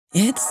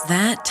It's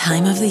that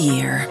time of the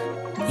year.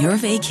 Your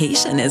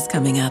vacation is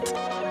coming up.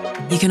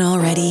 You can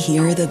already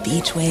hear the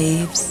beach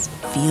waves,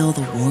 feel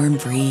the warm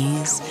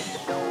breeze,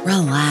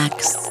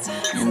 relax,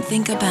 and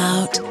think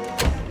about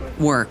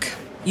work.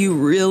 You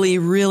really,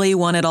 really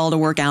want it all to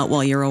work out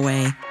while you're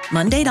away.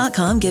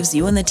 Monday.com gives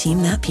you and the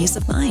team that peace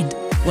of mind.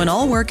 When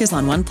all work is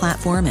on one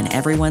platform and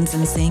everyone's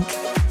in sync,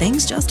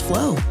 things just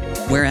flow.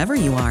 Wherever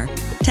you are,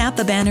 tap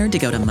the banner to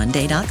go to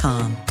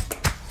Monday.com.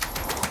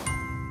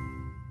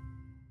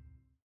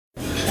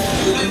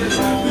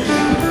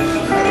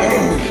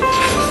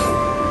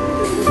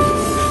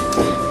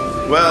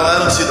 Well, I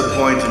don't see the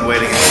point in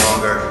waiting any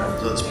longer,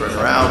 so let's bring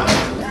her out.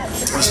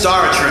 The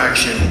star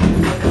attraction,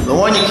 the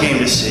one you came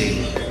to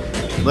see.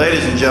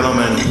 Ladies and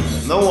gentlemen,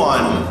 the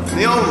one,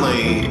 the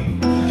only,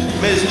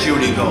 Miss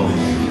Judy Gold.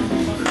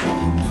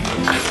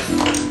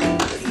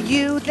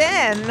 You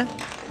then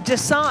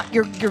decide,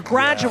 you're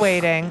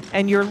graduating,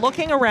 and you're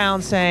looking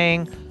around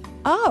saying,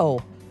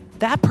 oh,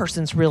 that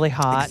person's really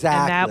hot.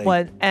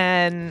 Exactly.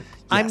 And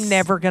I'm Yes.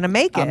 never going to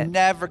make it. I'm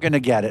never going to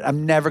get it.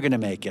 I'm never going to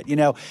make it. You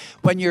know,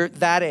 when you're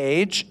that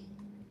age,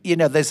 you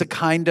know, there's a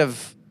kind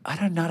of, I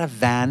don't know, not a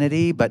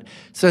vanity, but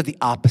sort of the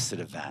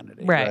opposite of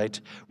vanity, right?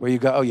 Where you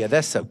go, oh yeah,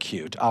 they're so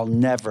cute. I'll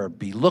never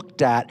be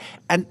looked at.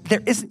 And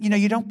there isn't, you know,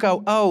 you don't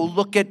go, oh,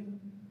 look at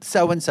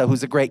so-and-so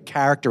who's a great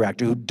character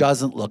actor who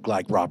doesn't look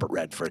like Robert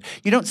Redford.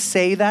 You don't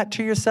say that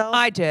to yourself.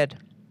 I did.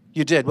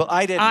 You did. Well,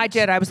 I didn't. I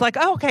did. I was like,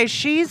 oh, okay,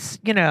 she's,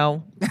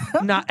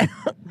 not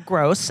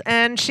gross.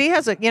 And she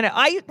has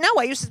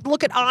I used to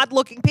look at odd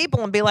looking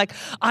people and be like,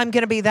 I'm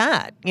going to be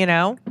that,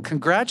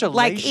 Congratulations.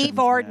 Like Eve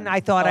Arden. man. I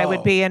thought I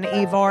would be an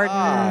Eve Arden.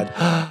 God.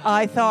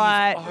 I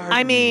thought,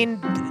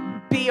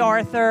 B.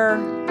 Arthur.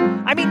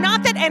 I mean,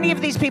 not that any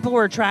of these people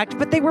were attractive,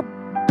 but they were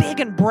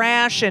big and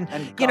brash and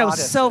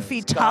goddesses,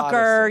 Sophie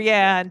Tucker, goddesses.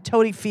 and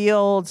Toadie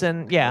Fields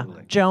and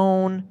Totally.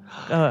 Joan.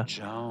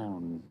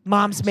 Joan.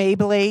 Mom's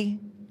Mabley.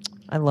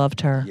 I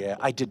loved her. Yeah,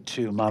 I did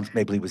too. Mom's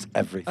Mabley was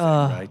everything,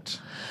 right?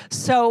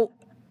 So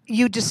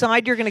you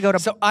decide you're going to go to.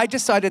 So I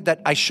decided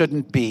that I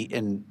shouldn't be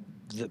in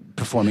the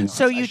performing arts.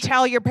 So you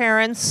tell your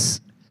parents.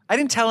 I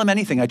didn't tell them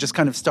anything. I just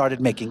kind of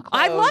started making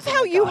clothes. I love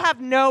how and you got-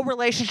 have no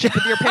relationship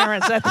with your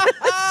parents at this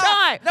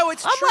time. No,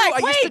 it's I'm true. like,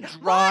 I wait, used to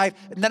drive,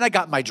 and then I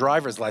got my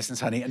driver's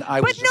license, honey, and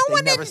I was But just, no they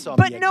one never in saw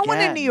but me no one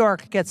in again. New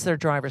York gets their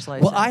driver's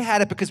license. Well, I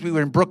had it because we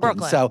were in Brooklyn.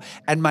 Brooklyn. So,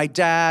 and my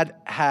dad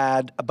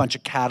had a bunch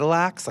of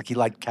Cadillacs. Like he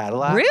liked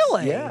Cadillacs.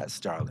 Really? Yes,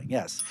 darling.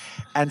 Yes.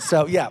 And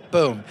so, yeah,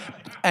 boom.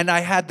 And I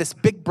had this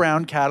big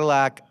brown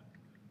Cadillac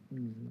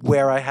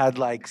where I had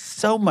like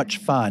so much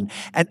fun,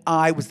 and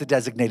I was the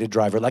designated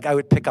driver. Like I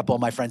would pick up all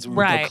my friends and we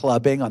would Right. go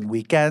clubbing on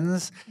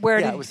weekends.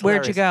 Where'd Yeah, you it was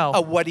hilarious. go?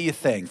 Oh, what do you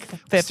think?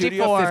 54.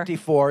 Studio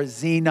 54,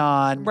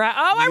 Xenon. Right.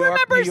 Oh, I New York,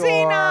 remember New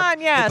York, Xenon,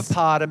 yes.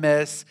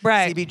 Hippopotamus.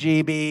 Right.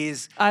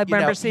 CBGBs. I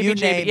remember You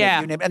CBGB, name yeah.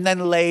 it, you name it. And then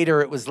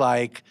later it was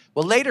like,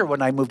 well, later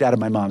when I moved out of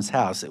my mom's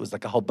house, it was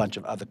like a whole bunch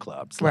of other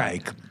clubs.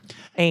 Right. Like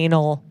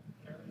Anal.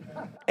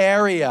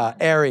 Area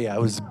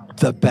was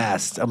the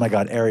best. Oh my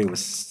God, Area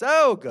was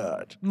so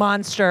good.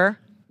 Monster.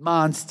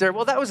 Monster.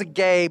 Well, that was a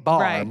gay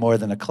bar Right. more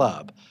than a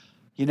club.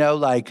 You know,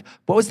 like,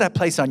 what was that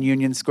place on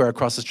Union Square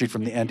across the street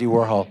from the Andy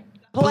Warhol?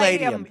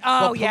 Palladium.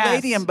 Oh, well, yes.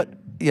 Palladium, but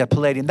yeah,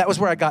 Palladium. That was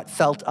where I got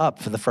felt up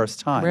for the first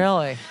time.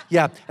 Really?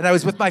 Yeah, and I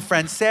was with my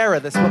friend Sarah,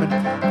 this woman.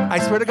 I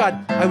swear to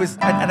God, I was,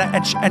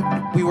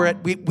 and we were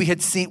at, we had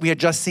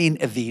just seen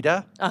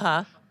Evita.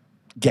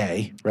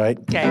 Gay,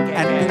 right? Gay,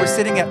 And gay. we were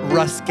sitting at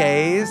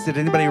Ruscay's. Did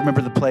anybody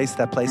remember the place?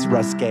 That place,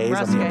 Ruscay's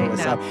on the Upper Ruscay,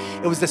 West no.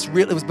 Side. It was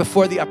it was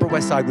before the Upper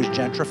West Side was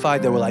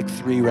gentrified. There were like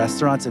 3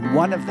 restaurants, and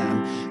one of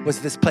them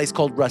was this place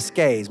called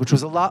Ruscay's, which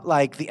was a lot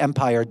like the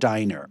Empire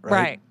Diner, right?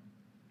 Right.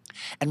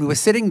 And we were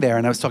sitting there,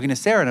 and I was talking to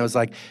Sarah, and I was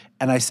like,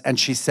 and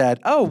she said,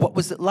 "Oh, what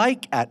was it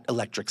like at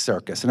Electric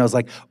Circus?" And I was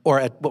like, "Or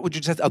at what would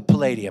you say?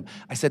 Palladium?"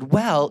 I said,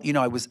 "Well,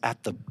 I was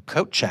at the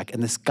coat check,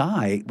 and this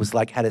guy was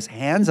like had his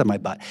hands on my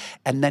butt,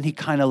 and then he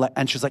kind of like,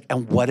 and she was like,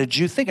 and what did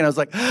you think?" And I was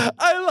like,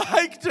 "I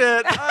liked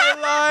it.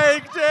 I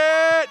liked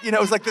it." It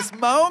was like this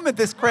moment,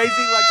 this crazy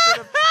like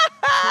sort of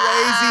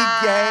crazy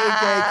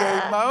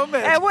gay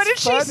moment. And what did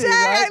It's she funny, say?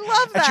 right? I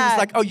love And she was that.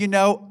 like,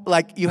 "Oh,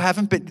 like you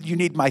haven't been. You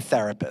need my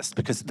therapist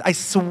because I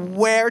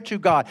swear to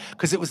God,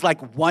 because it was like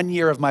 1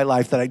 year of my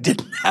life that I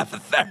didn't have a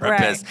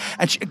therapist." Right.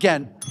 And she,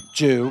 again,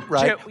 Jew,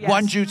 right? Jew, yes.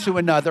 One Jew to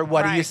another.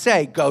 What do you Right.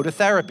 say? Go to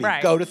therapy.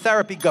 Right. Go to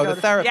therapy. Go to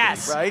therapy.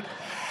 yes. Right.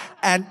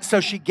 And so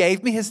she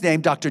gave me his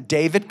name, Dr.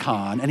 David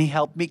Kahn, and he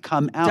helped me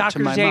come out to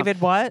Dr. my David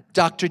mom. what?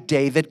 Dr.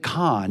 David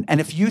Kahn. And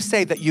if you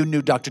say that you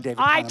knew Dr. David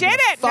Kahn, I I'm gonna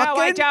didn't. No, I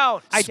fucking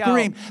don't. I don't.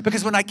 scream.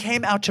 Because when I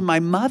came out to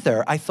my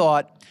mother, I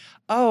thought,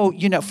 oh,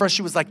 first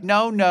she was like,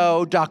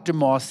 no, Dr.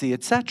 Mossy,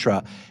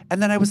 etc. And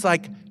then I was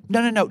like,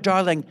 no,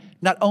 darling,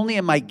 not only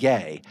am I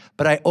gay,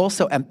 but I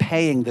also am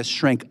paying this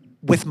shrink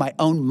with my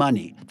own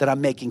money that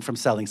I'm making from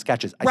selling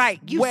sketches. I Right.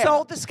 You swear.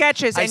 sold the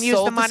sketches I and used the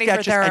sold money for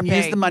sketches and therapy.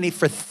 used the money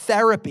for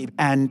therapy.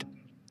 And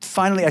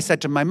finally I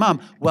said to my mom,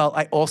 well,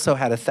 I also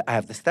had I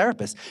have this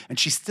therapist. And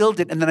she still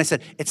did. And then I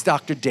said, it's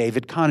Dr.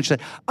 David Kahn. And she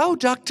said, oh,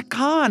 Dr.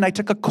 Kahn, I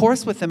took a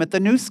course with him at the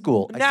New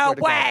School. No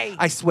way.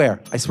 I swear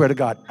to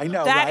God. I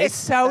know, That right? is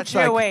so That's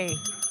like, Jewy.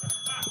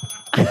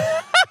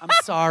 I'm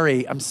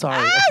sorry. Oh,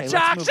 Okay,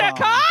 let's move Dr. on.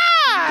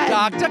 Kahn!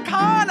 Dr.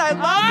 Kahn, I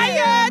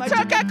love him.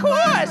 took a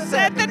course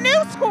at the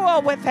New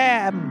School with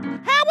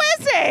him. How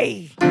is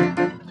he?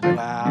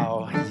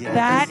 Wow. Yes.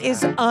 That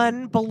is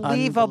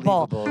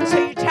unbelievable. Unbelievable.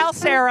 So you tell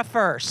Sarah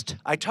first.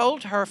 I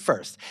told her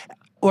first.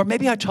 Or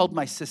maybe I told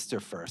my sister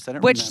first. I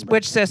don't remember.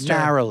 Which sister?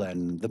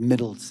 Marilyn, the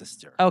middle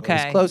sister. Okay.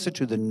 It was closer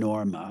to the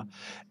Norma.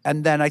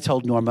 And then I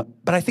told Norma,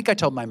 but I think I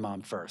told my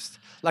mom first.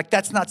 Like,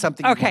 that's not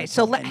something you Okay, want to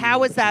so tell anyone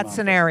how is but your that mom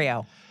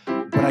scenario?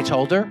 first. When I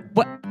told her?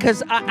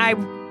 Because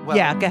Well,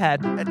 yeah, go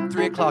ahead. At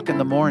 3 o'clock in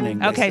the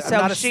morning. Okay, I'm so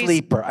not a she's-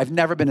 sleeper. I've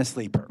never been a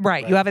sleeper.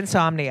 Right, you have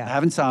insomnia. I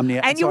have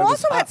insomnia. And so you I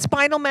was also had up.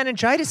 spinal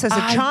meningitis as a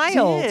I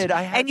child. did.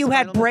 I had and you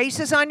had spinal-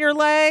 braces on your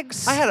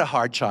legs. I had a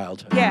hard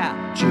childhood.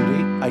 Yeah.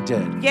 Judy, I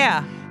did.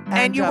 Yeah. And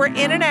And, you were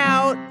in and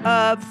out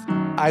of,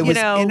 I was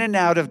in and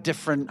out of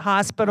different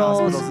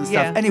hospitals. and stuff.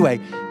 Yeah. Anyway,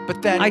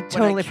 but then I when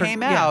totally I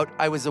came yeah. out,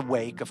 I was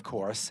awake, of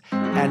course,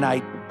 and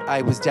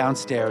I was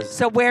downstairs.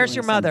 So where's doing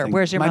your mother? something.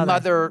 Where's your My mother?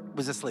 mother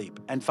was asleep,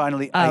 and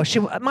finally, Oh,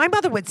 my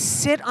mother would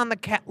sit on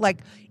the like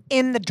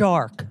in the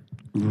dark,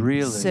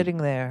 really sitting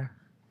there.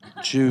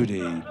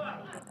 Judy.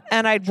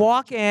 And I'd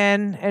walk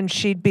in and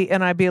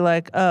I'd be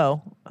like,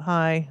 oh,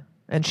 hi.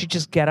 And she'd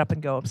just get up and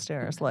go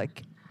upstairs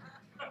like,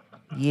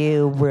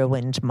 you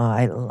ruined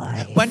my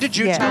life. When did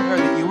you Yeah. tell her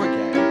that you were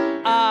gay?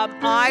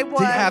 I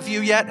was. Have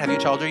you yet? Have you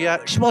told her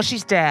yet? Well,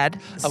 she's dead.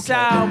 Okay.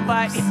 So,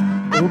 but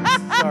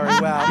Oops,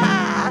 sorry.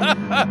 Wow.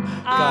 God,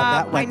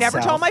 that I went never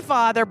south. told my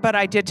father, but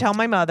I did tell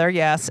my mother.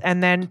 Yes,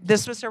 and then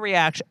this was her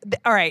reaction.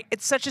 All right,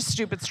 it's such a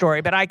stupid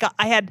story, but I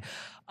had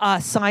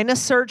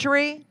sinus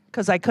surgery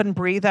because I couldn't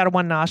breathe out of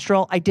one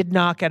nostril. I did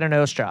not get a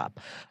nose job.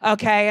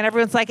 Okay, and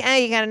everyone's like,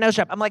 "Hey, you got a nose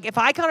job." I'm like, if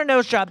I got a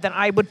nose job, then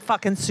I would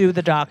fucking sue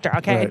the doctor.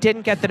 Okay, I Right.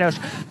 didn't get the nose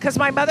because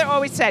my mother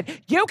always said,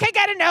 "You can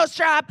get a nose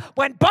job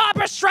when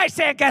Barbara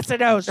Streisand gets a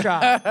nose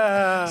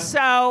job."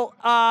 So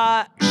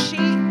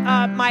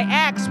my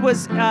ex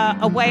was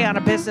away on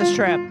a business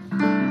trip,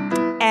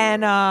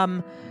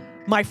 and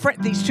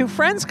these two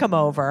friends come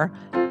over,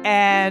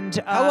 and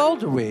How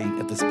old are we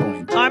at this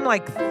point? I'm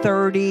like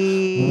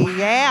 30. Wow.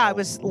 Yeah, I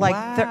was like,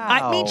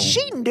 I mean, Wow.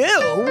 she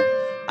knew.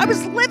 I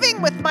was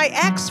living with my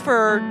ex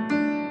for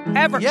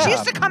ever. Yeah. She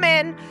used to come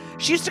in.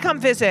 She used to come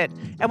visit,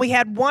 and we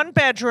had one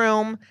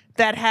bedroom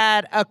that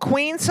had a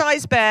queen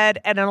size bed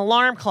and an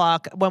alarm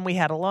clock when we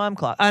had alarm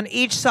clock on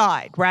each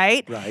side,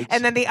 right? Right.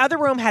 And then the other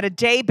room had a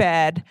day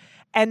bed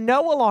and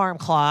no alarm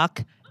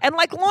clock. And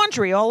like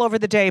laundry all over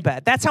the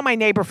daybed. That's how my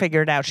neighbor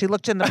figured it out. She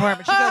looked in the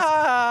apartment.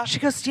 She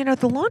goes, you know,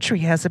 the laundry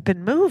hasn't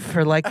been moved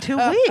for like 2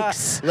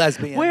 weeks.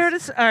 Lesbians. Where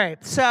does? All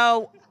right.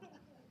 So,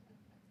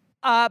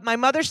 my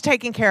mother's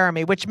taking care of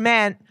me, which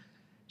meant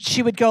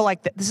she would go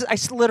like this.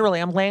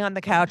 I'm laying on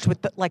the couch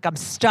with like I'm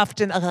stuffed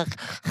in,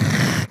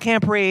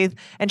 can't breathe,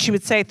 and she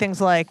would say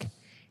things like,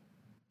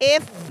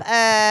 "If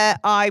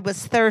I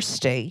was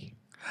thirsty."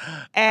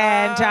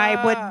 And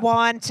I would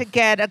want to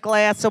get a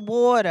glass of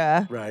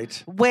water.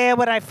 Right. Where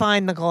would I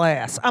find the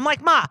glass? I'm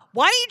like, Ma,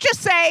 why don't you just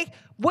say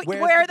Where's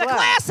where the the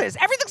glass? glass is?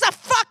 Everything's a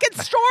fucking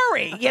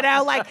story, you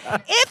know? Like,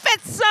 if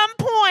at some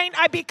point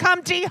I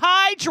become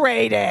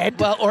dehydrated.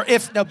 Well, or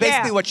basically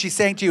Yeah. what she's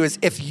saying to you is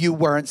if you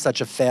weren't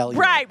such a failure.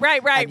 Right,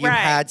 and you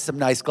had some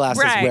nice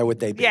glasses, Right. where would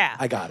they be? Yeah.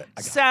 I got it.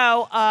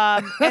 So,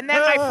 and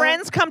then my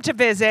friends come to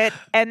visit,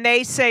 and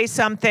they say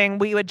something.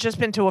 We had just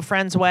been to a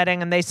friend's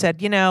wedding, and they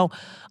said, you know,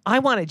 I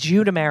wanted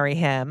you to marry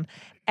him,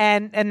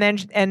 and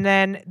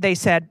then they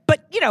said,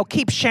 but you know,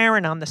 keep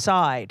Sharon on the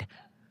side,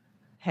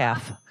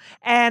 half.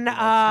 And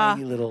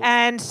tiny little-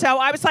 and so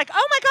I was like,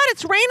 oh my God,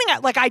 it's raining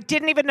out. Like I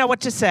didn't even know what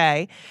to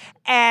say.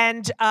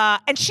 And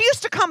she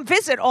used to come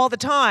visit all the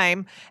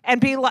time and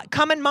be like,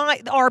 come in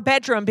our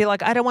bedroom and be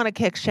like, I don't want to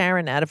kick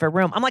Sharon out of her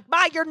room. I'm like,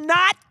 Ma, you're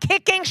not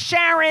kicking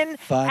Sharon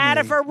out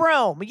of her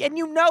room. And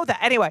you know that.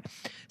 Anyway,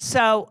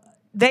 so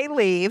they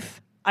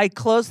leave. I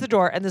close the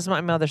door, and this is what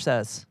my mother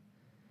says.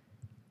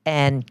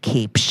 And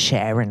keep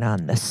Sharon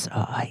on the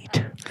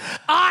side.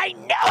 I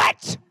knew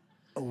it!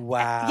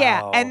 Wow.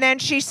 Yeah, and then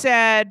she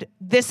said,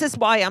 this is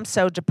why I'm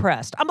so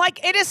depressed. I'm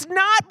like, it is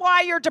not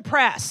why you're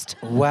depressed.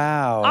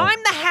 Wow. I'm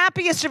the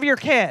happiest of your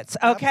kids,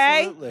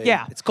 okay? Absolutely.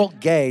 Yeah. It's called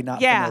gay, not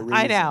Yeah, for no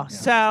I reason. know. Yeah.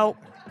 So,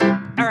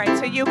 all right,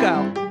 so you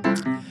go.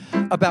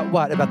 About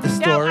what? About the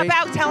story? No,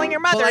 about telling your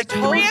mother Well, I at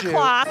told 3 you,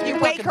 o'clock. 3 You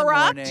o'clock wake in the her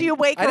up? morning. Do you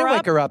wake her I up? didn't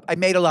wake her up. I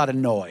made a lot of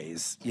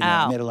noise. You know,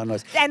 I Oh. made a lot of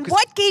noise. And 'Cause,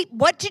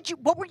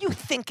 what were you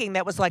thinking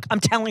that was like, I'm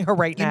telling her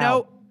right you now?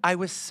 know,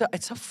 it's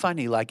so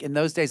funny. Like in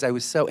those days, I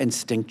was so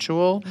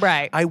instinctual.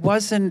 Right. I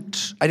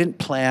didn't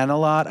plan a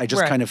lot. I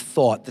just Right. kind of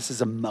thought, this is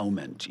a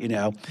moment, you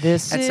know?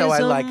 This and is so I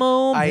a like,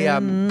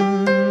 moment.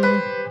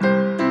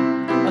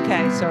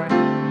 Okay, sorry.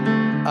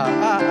 Oh,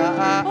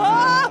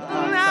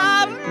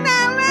 no,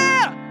 no,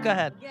 no. Go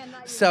ahead.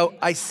 So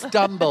I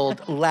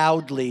stumbled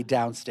loudly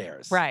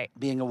downstairs. Right.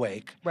 Being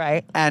awake.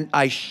 Right. And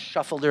I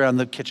shuffled around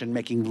the kitchen,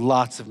 making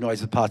lots of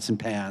noise with pots and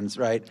pans,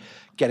 right?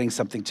 Getting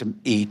something to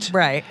eat.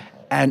 Right.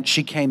 And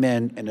she came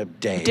in a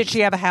daze. Did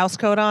she have a house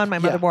coat on? My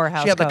mother wore a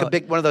house coat. She had like a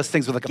big, one of those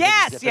things with like a big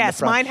zip in the Yes.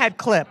 front. Mine had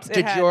clips.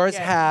 Did yours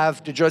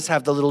have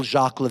the little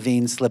Jacques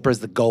Levine slippers,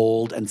 the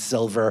gold and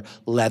silver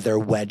leather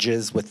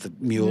wedges with the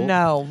mule?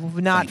 No,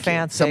 not Thank you.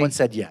 fancy. Someone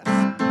said yes.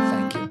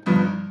 Thank you.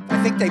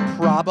 I think they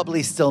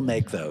probably still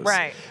make those.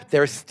 Right.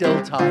 There's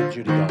still time,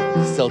 Judy.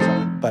 There's still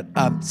time. But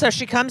So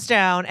she comes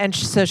down and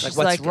she's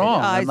what's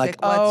wrong? I'm Isaac,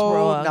 like, what's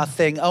wrong?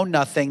 nothing. Oh,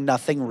 nothing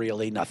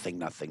really,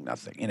 nothing.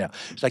 You know,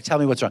 she's like, tell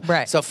me what's wrong.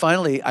 Right. So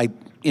finally, I,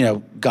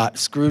 got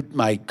screwed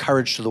my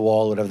courage to the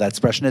wall, whatever that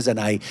expression is, and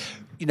I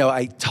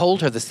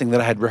told her this thing that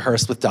I had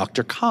rehearsed with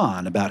Dr.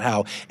 Kahn about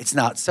how it's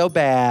not so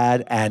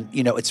bad and,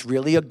 it's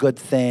really a good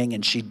thing.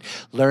 And she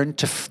learned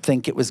to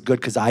think it was good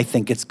because I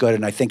think it's good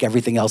and I think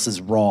everything else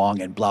is wrong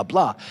and blah,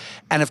 blah.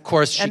 And of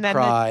course she and then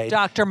cried. the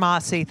Dr.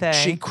 Mossy thing.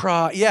 She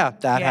cried. Yeah,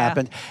 that Yeah.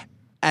 happened.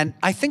 And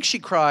I think she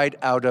cried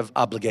out of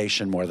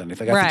obligation more than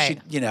anything. I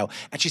think she, and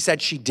she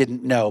said she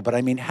didn't know. But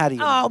I mean, how do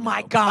you Oh know?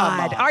 my Come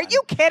God. on. Are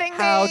you kidding me?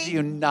 How do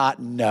you not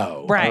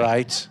know? Right. All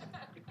right?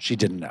 She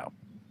didn't know.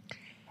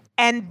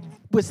 And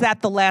was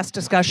that the last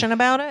discussion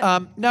about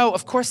it? No,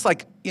 of course,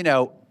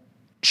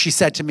 she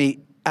said to me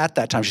at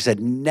that time, she said,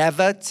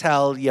 never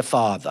tell your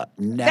father.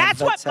 Never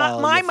That's what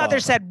tell my your mother father.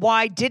 said.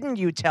 Why didn't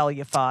you tell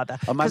your father?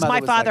 Oh, my Because mother my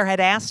was father like- had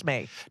asked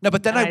me. No,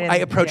 but then I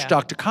didn't- approached yeah.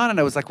 Dr. Kahn and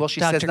I was like, well,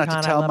 she says Dr. not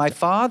Kahn, to I tell loved my it.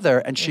 father.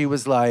 And she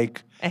was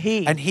like, And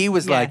he. And he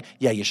was Yeah. like,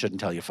 yeah, you shouldn't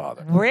tell your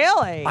father.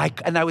 Really? I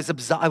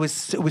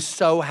was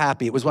so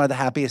happy. It was one of the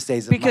happiest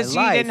days of Because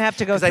my you life. didn't have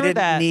to go 'Cause I through didn't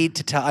that. need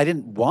to tell. I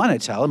didn't want to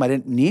tell him. I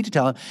didn't need to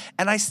tell him.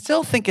 And I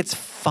still think it's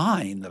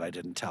fine that I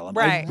didn't tell him.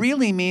 Right. I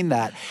really mean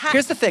that.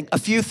 Here's the thing. A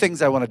few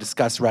things I want to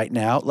discuss right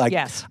now. Like,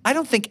 Yes. I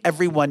don't think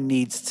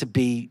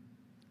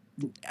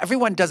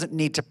everyone doesn't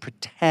need to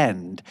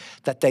pretend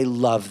that they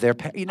love their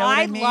parents. You know what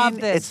I mean? love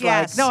this, It's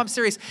yes. like, no, I'm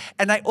serious.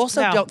 And I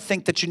also No. don't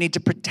think that you need to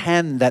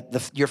pretend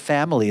that your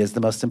family is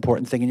the most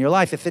important thing in your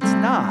life. If it's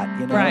not,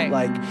 Right.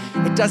 like,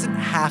 it doesn't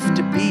have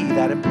to be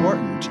that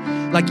important.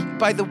 Like,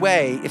 by the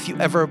way, if you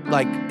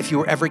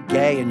were ever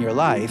gay in your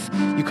life,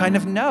 you kind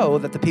of know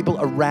that the people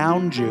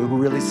around you who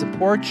really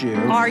support you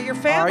Are your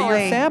family. Are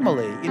your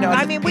family. And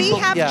I the mean, we people-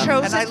 have yeah.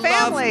 chosen And I love-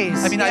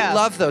 families. I mean, Yeah. I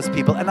love those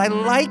people, and I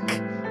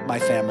like my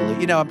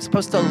family. I'm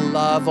supposed to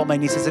love all my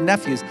nieces and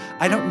nephews.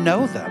 I don't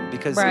know them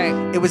because Right.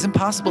 it was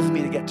impossible for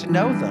me to get to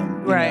know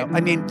them. you Right. know?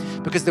 I mean,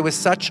 because there was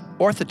such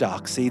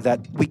orthodoxy that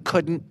we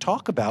couldn't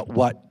talk about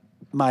what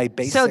my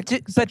basic. So, but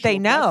they sexual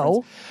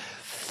know.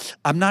 preference-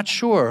 I'm not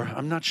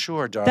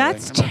sure, darling.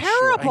 That's I'm not sure.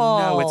 terrible.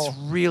 I know, it's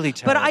really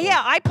terrible. But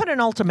I put an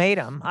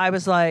ultimatum. I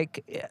was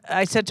like,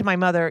 I said to my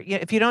mother,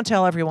 if you don't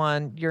tell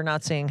everyone, you're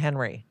not seeing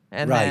Henry.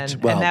 And Right,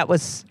 then, well, and that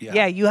was,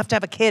 yeah. you have to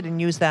have a kid and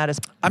use that as.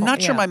 I'm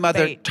not sure my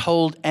mother bait.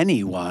 told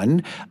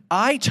anyone.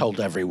 I told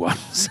everyone.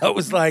 So it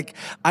was like,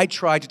 I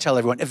tried to tell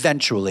everyone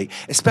eventually,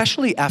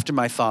 especially after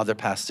my father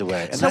passed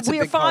away. And So that's a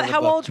big part of the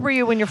how book. old were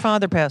you when your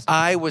father passed?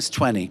 I was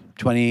 20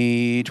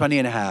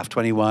 and a half,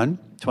 21,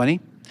 20.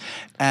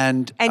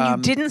 And you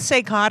didn't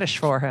say Kaddish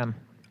for him.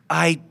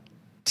 I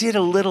did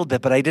a little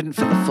bit, but I didn't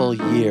for the full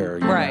year.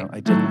 you Right. know? I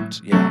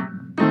didn't, yeah.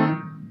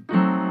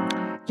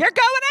 You're going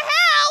to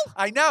hell!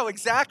 I know,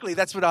 exactly.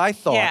 That's what I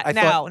thought. Yeah, I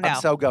no, thought, no.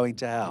 I'm so going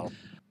to hell.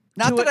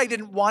 Not To that a- I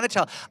didn't want to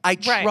tell. I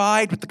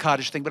tried with the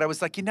Kaddish thing, but I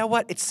was like, you know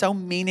what? It's so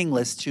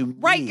meaningless to me.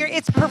 Right,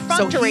 it's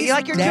perfunctory. So he's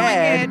Like, you're doing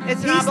dead. it.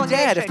 It's an He's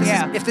dead.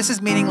 obligation, If this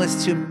is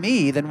meaningless to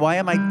me, then why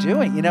am I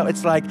doing?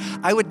 It's like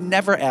I would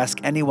never ask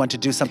anyone to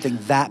do something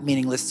that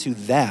meaningless to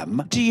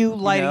them. Do you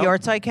light know? a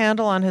yahrzeit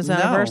candle on his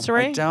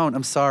anniversary? No, I don't.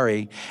 I'm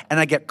sorry. And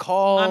I get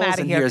calls. I'm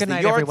outta and here. here's Good the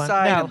night, yahrzeit everyone. No,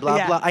 and blah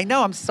yeah. blah. I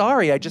know. I'm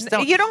sorry. I just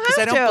don't. You don't because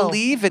I have don't to.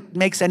 believe it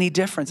makes any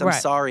difference. I'm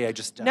Right. sorry. I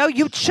just don't. No,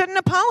 you shouldn't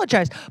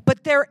apologize.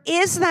 But there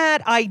is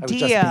that I was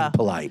just idea. being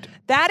polite.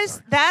 That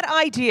is that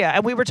idea,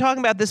 and we were talking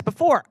about this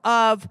before,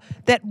 of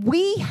that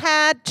we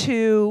had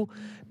to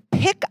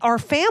pick our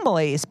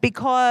families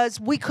because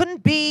we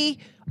couldn't be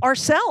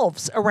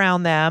ourselves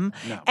around them.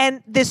 No.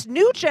 And this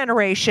new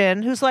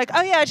generation who's like,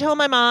 oh yeah, I told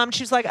my mom.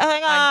 She's like, oh my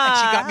God. And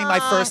she got me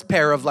my first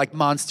pair of like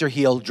monster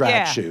heel drag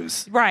Yeah.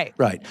 shoes. Right.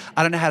 Right.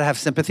 I don't know how to have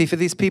sympathy for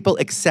these people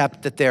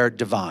except that they're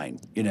divine,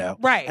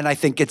 Right. And I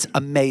think it's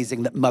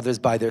amazing that mothers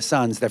buy their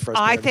sons their first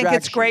pair I of think drag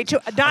it's great shoes.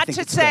 too. I Not think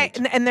to it's say,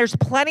 great. and there's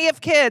plenty of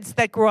kids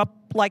that grew up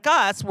like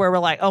us, where we're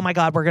like, oh my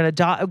God, we're gonna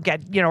die.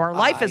 Our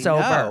life is I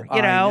over.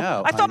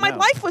 know, I thought my know.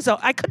 life was over.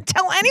 I couldn't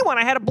tell anyone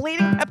I had a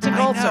bleeding peptic I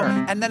ulcer.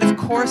 know. And then, of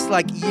course,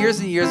 like years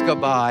and years go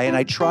by, and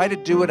I try to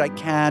do what I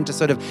can to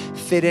sort of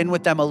fit in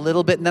with them a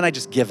little bit, and then I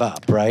just give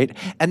up, right?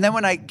 And then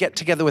when I get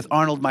together with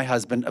Arnold, my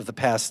husband of the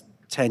past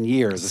 10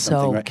 years or So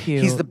something, right?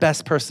 cute. He's the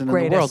best person in the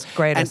Greatest, world.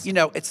 greatest.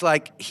 And, it's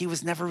like he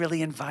was never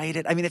really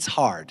invited. I mean, it's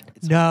hard.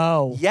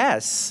 No.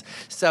 Yes.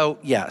 So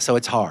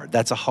it's hard.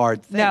 That's a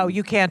hard thing. No,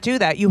 you can't do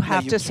that. You No,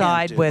 have you to can't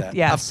side do with, that.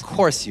 yes. Of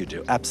course you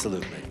do.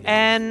 Absolutely.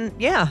 And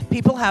yeah,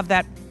 people have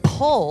that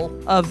pull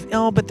of,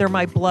 oh, but they're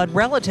my blood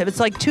relative. It's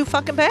like too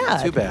fucking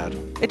bad. Too bad.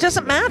 It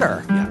doesn't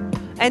matter. Yeah.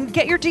 And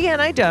get your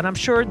DNA done. I'm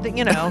sure that,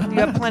 you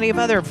have plenty of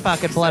other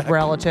fucking blood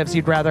relatives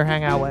you'd rather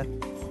hang out with.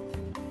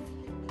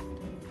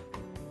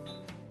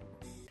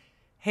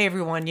 Hey,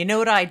 everyone. You know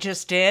what I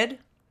just did?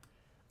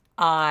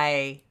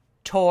 I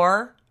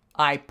tore,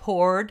 I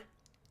poured,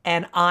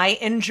 and I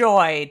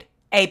enjoyed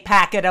a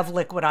packet of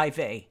Liquid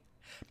IV.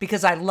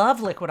 Because I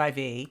love Liquid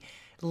IV.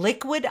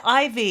 Liquid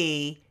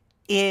IV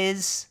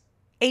is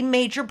a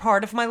major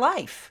part of my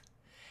life.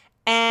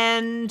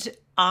 And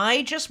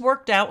I just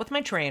worked out with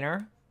my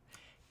trainer,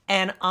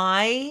 and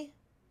I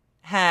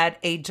had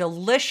a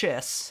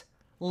delicious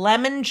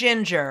lemon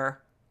ginger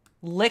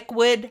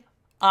Liquid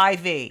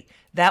IV.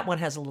 That one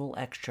has a little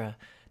extra.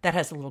 That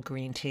has a little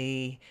green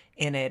tea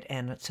in it,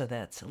 and so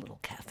that's a little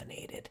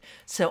caffeinated.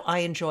 So I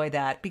enjoy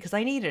that because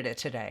I needed it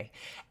today.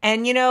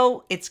 And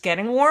it's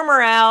getting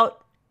warmer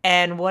out,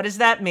 and what does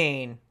that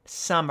mean?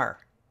 Summer.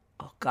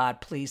 Oh God,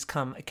 please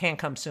come. It can't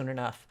come soon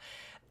enough.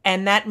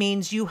 And that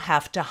means you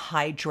have to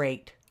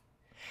hydrate.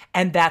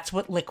 And that's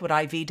what Liquid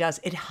IV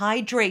does. It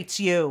hydrates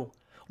you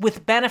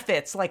with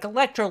benefits like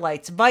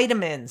electrolytes,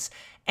 vitamins,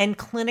 and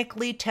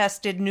clinically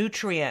tested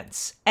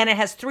nutrients. And it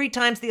has 3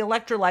 times the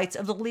electrolytes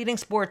of the leading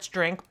sports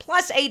drink,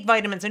 plus 8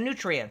 vitamins and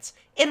nutrients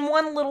in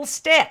one little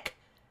stick.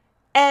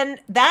 And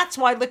that's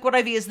why Liquid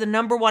IV is the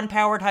 #1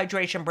 powered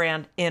hydration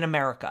brand in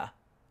America.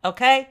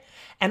 Okay?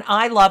 And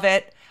I love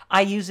it.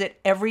 I use it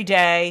every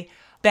day.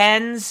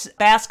 Ben's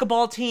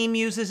basketball team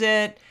uses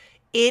it.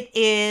 It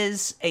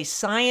is a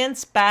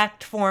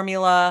science-backed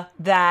formula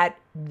that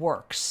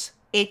works.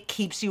 It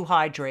keeps you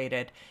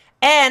hydrated.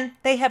 And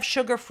they have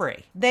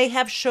sugar-free. They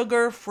have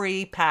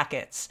sugar-free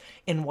packets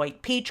in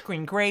white peach,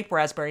 green grape,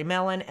 raspberry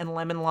melon, and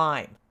lemon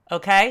lime.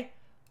 Okay?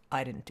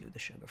 I didn't do the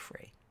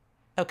sugar-free.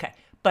 Okay.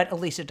 But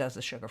Elisa does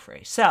the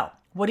sugar-free. So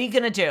what are you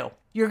going to do?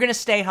 You're going to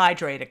stay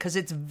hydrated because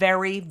it's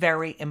very,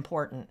 very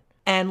important.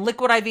 And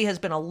Liquid IV has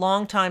been a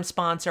long-time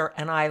sponsor,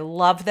 and I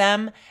love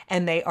them,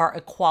 and they are a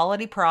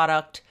quality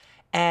product.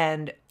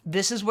 And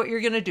this is what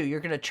you're going to do. You're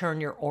going to turn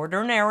your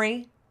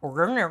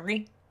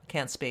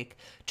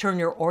turn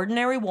your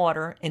ordinary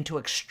water into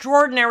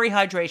extraordinary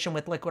hydration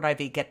with Liquid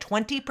IV. Get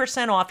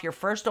 20% off your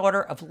first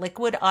order of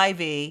Liquid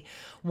IV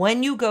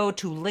when you go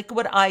to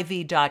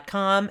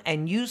liquidiv.com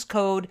and use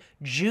code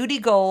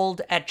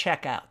JudyGold at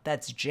checkout.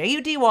 That's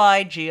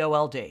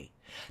JUDYGOLD.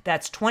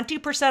 That's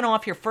 20%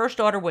 off your first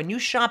order when you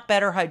shop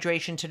Better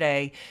Hydration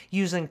today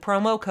using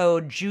promo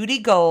code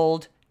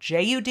JudyGold,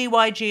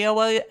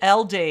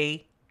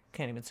 JUDYGOLD,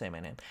 can't even say my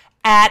name,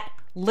 at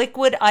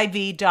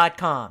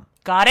liquidiv.com.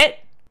 Got it?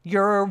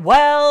 You're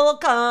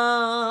welcome.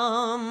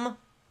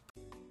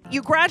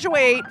 You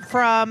graduate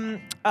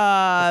from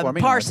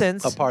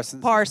Parsons.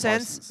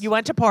 Parsons. You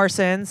went to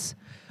Parsons.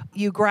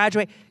 You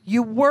graduate.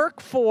 You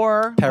work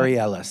for Perry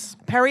Ellis.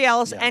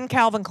 And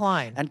Calvin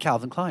Klein. And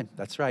Calvin Klein,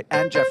 that's right.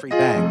 And Jeffrey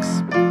Banks.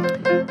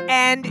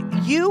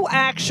 And you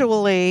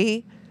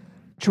actually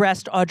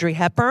dressed Audrey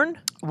Hepburn.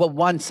 Well,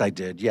 once I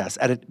did, yes.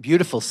 At a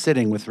beautiful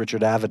sitting with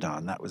Richard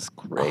Avedon. That was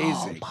crazy.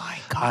 Oh, my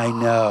God. I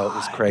know, it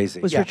was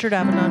crazy. Was Richard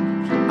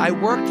Avedon? I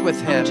worked with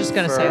him. Just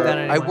going to say that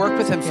anyway. I worked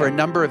with him for a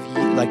number of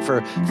years, like for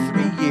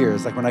 3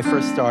 years, like when I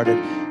first started.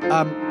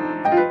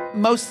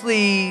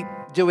 Mostly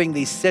doing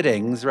these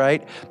sittings,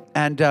 right?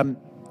 And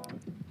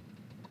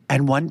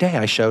one day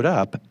I showed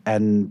up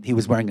and he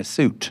was wearing a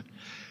suit.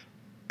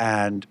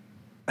 And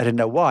I didn't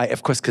know why.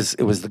 Of course, because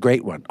it was the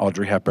great one.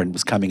 Audrey Hepburn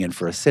was coming in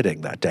for a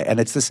sitting that day.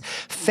 And it's this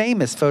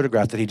famous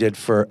photograph that he did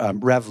for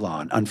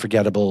Revlon,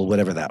 Unforgettable,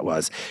 whatever that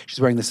was. She's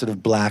wearing this sort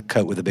of black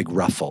coat with a big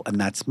ruffle, and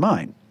that's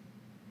mine.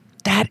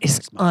 That is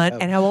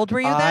and how old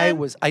were you then? I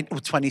was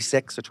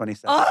 26 or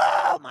 27.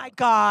 Oh my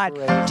God!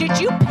 Crazy. Did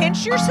you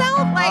pinch yourself?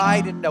 Like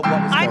I didn't know what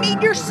was going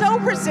on. you're so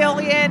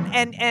resilient,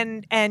 and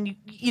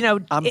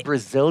I'm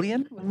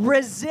Brazilian.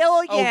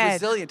 Resilient. Oh,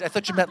 resilient. I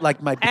thought you meant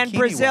like my bikini and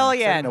Brazilian. Once.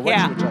 I didn't know what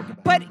you were talking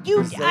about. But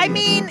you,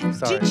 Brazilian.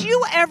 Sorry. did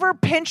you ever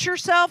pinch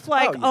yourself?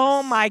 Like, yes.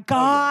 oh my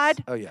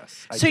God! Oh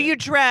yes. I So did. you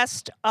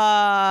dressed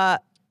Liza.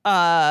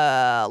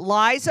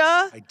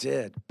 I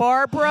did.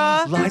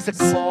 Barbara. Liza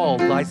called.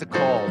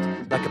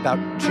 Like about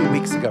 2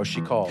 weeks ago,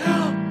 she called.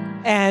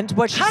 And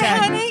what she Hi, said.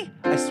 honey.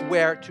 I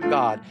swear to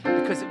God,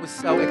 because it was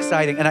so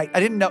exciting. And I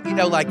didn't know,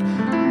 like,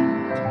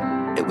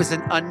 it was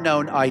an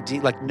unknown ID,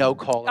 like no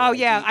call. Oh,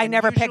 yeah, ID. I And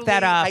never picked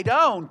that usually up. I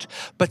don't.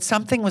 But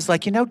something was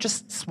like,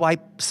 just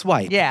swipe.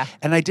 Yeah.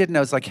 And I did, and I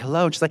was like,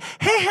 hello. And she's like,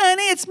 hey,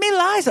 honey, it's me,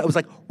 Liza. I was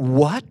like,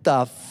 what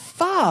the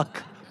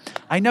fuck?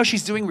 I know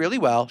she's doing really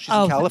well. She's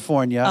in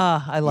California.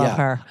 I love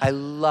her. I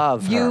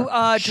love her. You,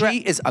 she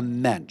is a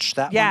mensch.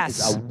 That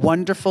Yes. one is a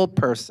wonderful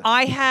person.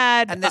 I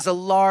had. And there's a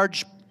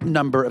large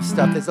number of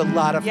stuff. There's a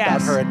lot of about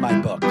Yes. her in my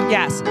book.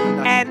 Yes.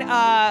 And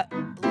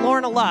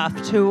Lorna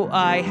Luft, who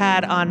I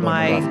had on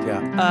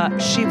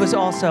she was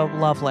also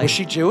lovely. Was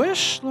she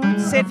Jewish?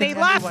 Sydney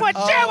Luft was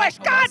Jewish.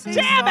 God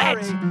damn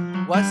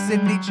it! Was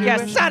Sydney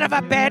Jewish? You son of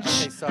a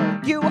bitch. Okay,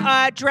 sorry. You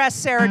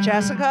dressed Sarah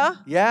Jessica.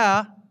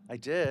 Yeah, I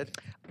did.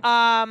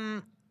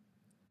 And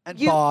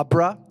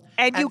Barbara.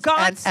 And you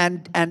got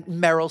and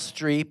Meryl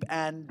Streep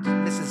and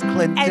Mrs.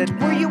 Clinton.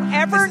 And were you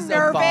ever Mrs.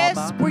 nervous?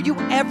 Obama. Were you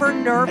ever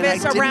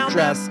nervous and I around didn't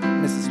dress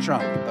Mrs.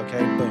 Trump. Okay,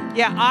 boom.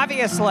 Yeah,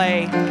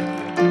 obviously.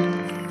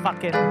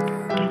 Fucking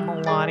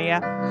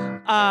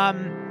Melania.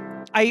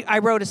 I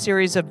wrote a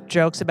series of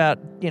jokes about,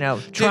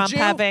 Trump Did you?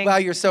 having Wow,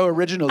 you're so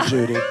original,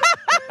 Judy.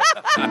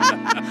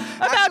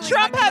 about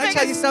Trump can having I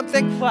tell you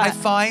something? What? I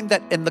find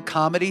that in the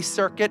comedy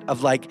circuit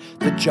of like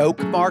the joke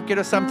market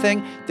or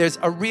something, there's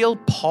a real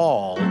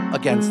pall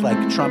against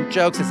like Trump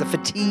jokes. There's a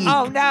fatigue.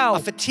 Oh no. A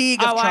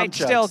fatigue of Trump I'd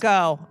jokes. still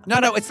go. No,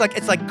 it's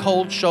like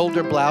cold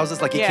shoulder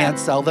blouses. Like you Yeah. can't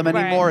sell them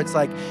anymore. Right. It's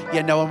like,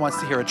 no one wants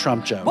to hear a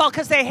Trump joke. Well,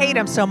 because they hate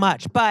him so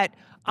much. But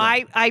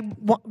I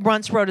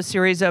once wrote a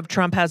series of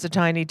Trump has a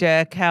tiny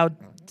dick. How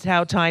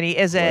tiny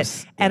is it?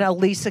 course. And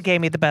Elisa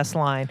gave me the best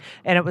line.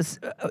 And it was,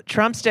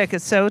 Trump's dick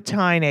is so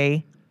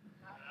tiny.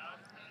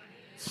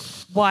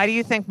 Why do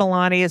you think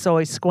Melania is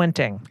always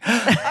squinting?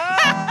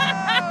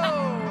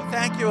 Oh,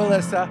 thank you,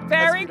 Alyssa.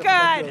 Very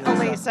That's good,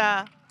 beautiful,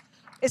 Elisa.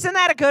 Isn't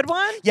that a good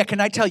one? Yeah, can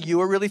I tell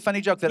you a really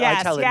funny joke that Yes,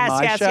 I tell yes, in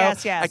my yes, show?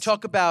 yes, yes. I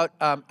talk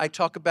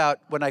about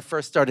when I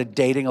first started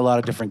dating a lot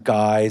of different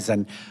guys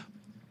and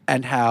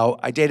how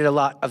I dated a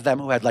lot of them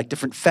who had like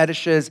different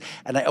fetishes,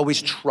 and I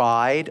always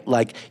tried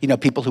like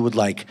people who would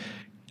like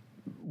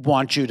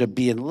want you to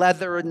be in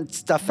leather and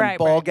stuff and Right,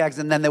 ball right. gags,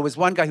 and then there was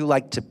one guy who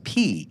liked to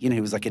pee.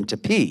 He was like into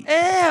pee.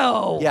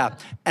 Ew. Yeah,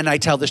 and I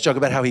tell this joke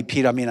about how he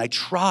peed on me, and I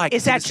tried.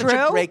 Is 'cause he that was such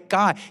true? a great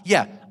guy.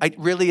 Yeah, it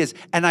really is.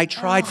 And I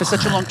tried for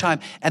such a long time,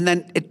 and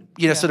then it,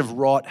 sort of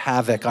wrought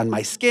havoc on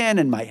my skin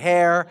and my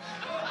hair.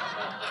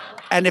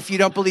 And if you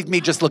don't believe me,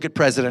 just look at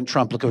President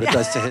Trump. Look at what it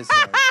does to his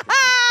hair.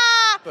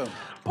 Boom.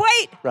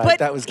 Wait, Right, but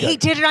that was good. he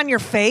did it on your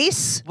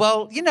face?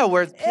 Well,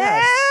 we're yes. Ew.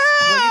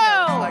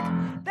 Well, it's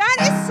like, that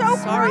is so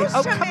sorry. gross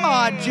Oh, to come me.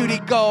 on, Judy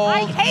Gold. I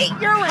hate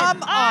urine.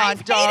 Come I've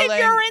on, darling.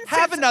 hated urine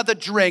Have since- another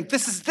drink.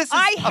 This is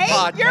I a hate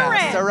podcast,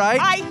 urine. all right?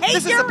 I hate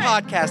This urine. is a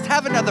podcast.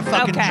 Have another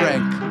fucking Okay.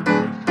 drink.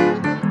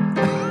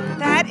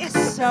 That is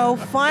so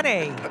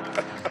funny.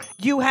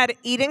 You had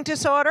eating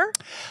disorder?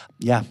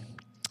 Yeah.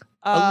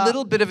 A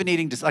little bit of an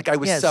eating disorder. Like, I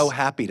was yes. so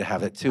happy to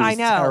have it, too. It I was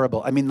know.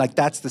 terrible. I mean, like,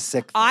 that's the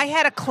sick thing. I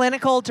had a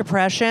clinical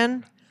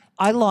depression.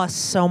 I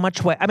lost so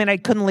much weight. I mean, I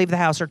couldn't leave the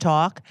house or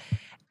talk,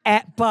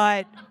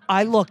 but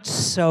I looked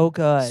so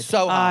good.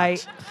 So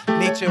hot.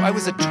 Me too. I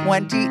was a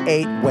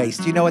 28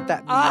 waist. You know what that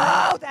means?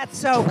 Oh, that's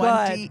so good.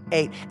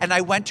 28. And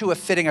I went to a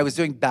fitting. I was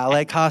doing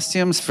ballet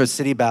costumes for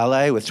City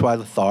Ballet with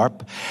Twyla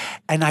Tharp.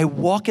 And I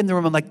walk in the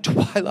room. I'm like,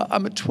 Twyla,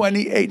 I'm a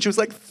 28. She was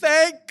like,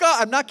 thank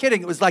God. I'm not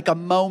kidding. It was like a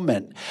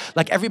moment.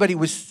 Like everybody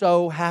was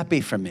so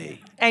happy for me.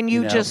 And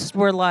you just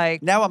were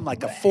like, Now I'm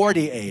like a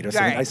 48 or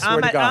something. Right. I swear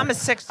to God. I'm a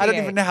 68. I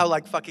don't even know how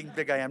like fucking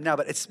big I am now,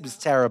 but it was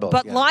terrible.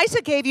 but yeah.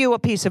 Liza gave you a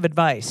piece of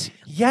advice.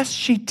 Yes,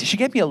 she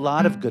gave me a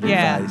lot of good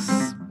Yeah.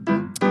 advice.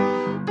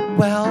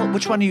 Well,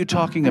 which one are you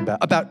talking about?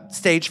 About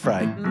stage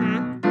fright.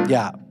 Mm-hmm.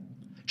 Yeah.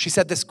 She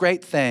said this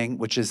great thing,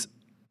 which is,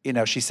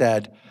 she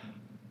said,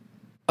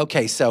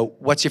 okay, so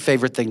what's your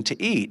favorite thing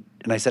to eat?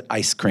 And I said,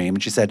 ice cream.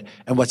 And she said,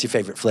 and what's your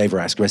favorite flavor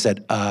ice cream? I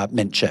said,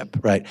 mint chip,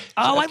 right? She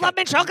Oh, said, I love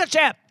mint chocolate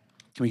chip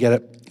Can we get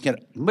it?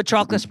 with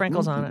chocolate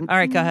sprinkles on it. All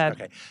right, go ahead.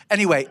 Okay.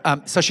 Anyway,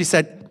 so she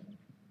said,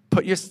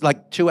 put your,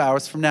 2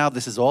 hours from now,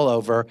 this is all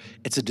over.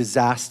 It's a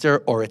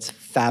disaster or it's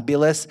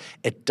fabulous.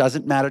 It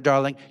doesn't matter,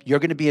 darling. You're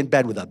going to be in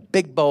bed with a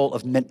big bowl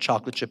of mint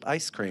chocolate chip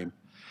ice cream.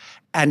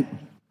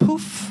 And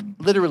poof,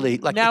 literally,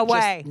 like No it just-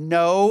 way.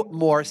 no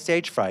more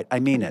stage fright. I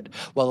mean it.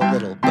 Well, a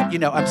little, but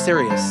I'm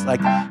serious. Like,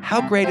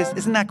 how great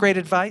isn't that great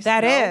advice?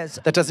 That No? is.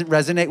 That doesn't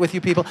resonate with you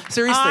people?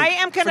 Seriously. I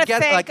am going to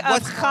forget, think like, of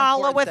what's more challah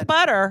important with than-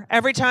 butter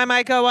every time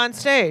I go on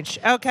stage.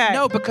 Okay.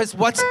 No, because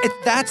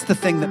that's the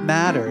thing that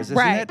matters, isn't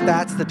Right. it?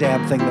 That's the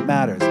damn thing that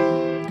matters.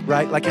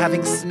 Right? Like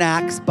having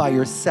snacks by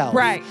yourself.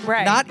 Right,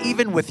 right. Not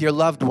even with your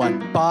loved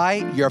one, by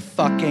your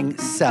fucking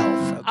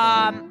self.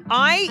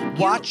 Okay?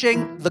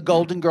 Watching the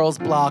Golden Girls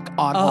block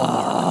on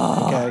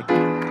Hallmark.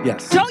 Okay?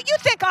 Yes. Don't you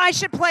think I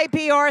should play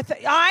B. Arthur?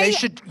 They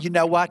should, you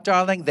know what,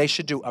 darling? They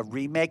should do a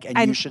remake and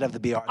you should have the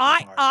B. Arthur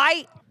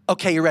part.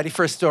 Okay, you ready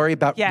for a story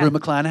about Yeah. Rue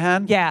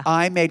McClanahan? Yeah.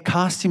 I made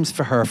costumes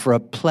for her for a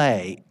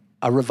play,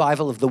 a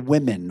revival of The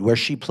Women, where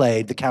she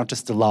played the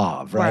Countess de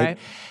Love, right? Right.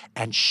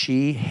 And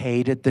she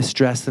hated this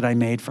dress that I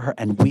made for her,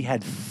 and we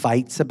had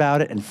fights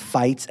about it, and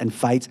fights and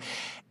fights.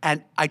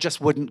 And I just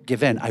wouldn't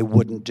give in. I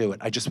wouldn't do it.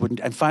 I just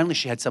wouldn't. And finally,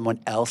 she had someone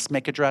else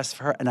make a dress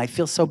for her, and I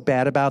feel so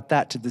bad about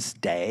that to this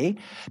day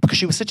because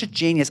she was such a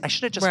genius. I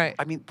should have just, Right.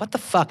 I mean, what the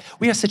fuck?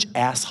 We are such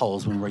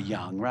assholes when we're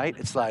young, right?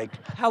 It's like.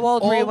 How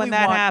old were you all when we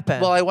that want-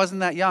 happened? Well, I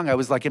wasn't that young. I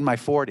was like in my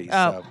 40s.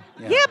 Oh.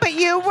 So, Yeah, but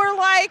you were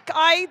like,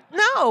 I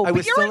but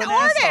was you're still an an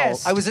asshole.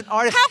 artist. I was an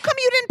artist. How come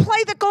you didn't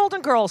play the Golden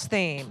Girls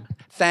theme?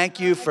 Thank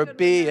you for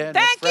being a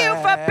Thank you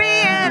for friend.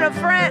 being a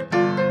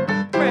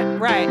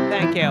friend. Right,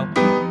 thank you.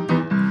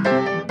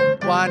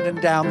 Winding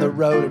down the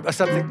road or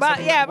something. But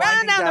something yeah, winding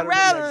running down the a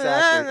road.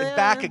 Exactly. And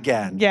back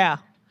again. Yeah.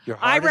 Your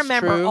I heart is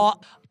remember true.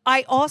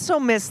 I also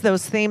miss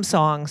those theme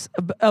songs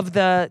of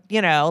the,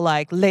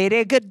 like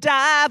Lady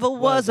Godiva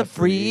was a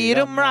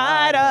freedom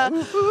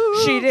rider.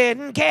 She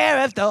didn't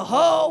care if the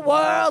whole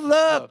world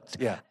looked.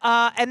 Yeah.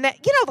 And that,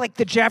 like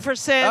the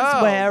Jeffersons, Oh,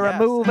 we're yes.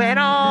 moving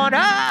on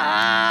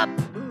up.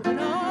 Moving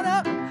on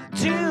up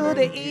to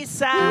the east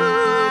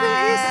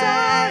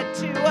side.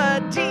 To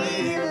a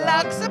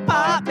deluxe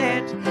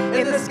apartment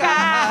in the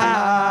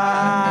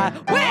sky.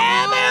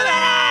 We're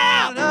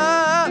moving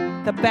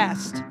on. The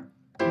best.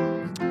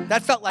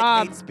 That felt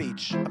like hate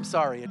speech. I'm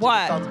sorry. It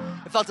What?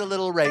 felt a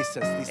little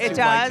racist. These It two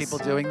does? white people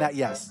doing that.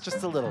 Yes,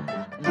 just a little.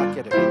 I'm not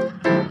kidding.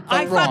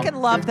 I Felt wrong. fucking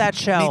love that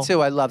show. Me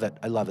too. I love it.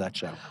 I love that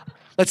show.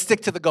 Let's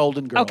stick to the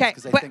Golden Girls. Okay,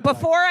 'cause I but think,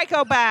 before I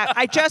go back,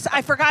 I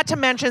forgot to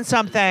mention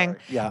something.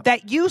 Yeah.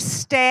 That you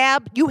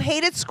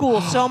hated school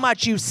so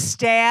much, you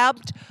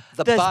stabbed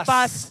the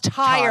bus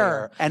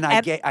tire. and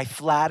I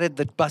flatted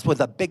the bus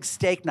with a big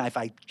steak knife.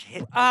 I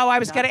hit. Oh, I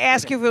was going to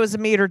ask you if it was a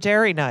meat or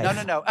dairy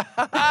knife. No.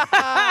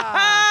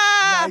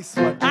 Nice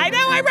one. I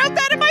know, I wrote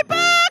that in my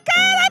book,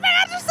 and I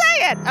forgot to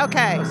say it.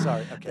 Okay. Oh,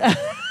 sorry. Okay.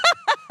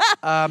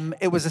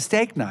 It was a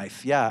steak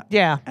knife. Yeah.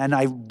 Yeah. And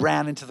I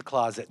ran into the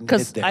closet and hid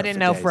Because there I didn't for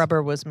know if days.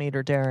 rubber was meat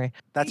or dairy.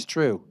 That's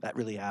true. That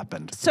really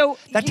happened. So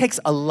That takes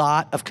a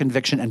lot of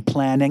conviction and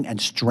planning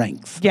and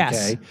strength.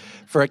 Yes. Okay?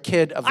 For a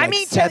kid of I like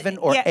mean, 7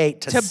 or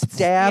 8 to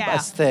stab yeah. a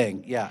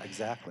thing. Yeah,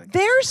 exactly.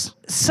 There's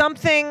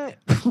something a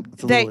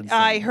that little insane.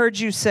 I heard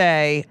you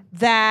say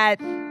that,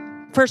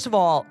 first of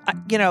all,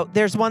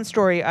 there's one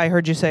story I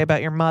heard you say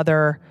about your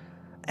mother,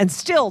 and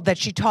still that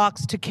she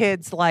talks to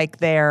kids like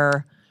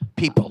they're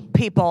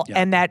people, Yeah.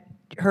 and that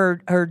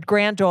her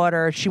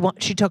granddaughter, she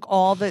took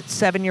all the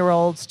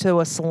 7-year-olds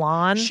to a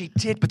salon. She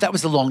did, but that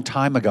was a long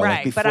time ago. Right,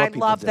 like before but I people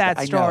love did that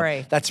I know.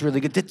 story. That's really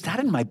good. Did that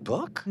in my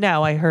book?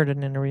 No, I heard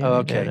an interview. Oh,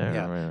 okay.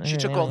 Yeah. She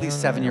took all these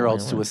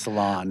 7-year-olds to a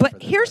salon. for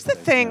But here's the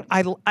thing,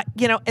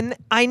 yeah. and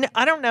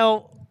I don't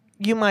know,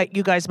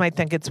 you guys might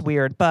think it's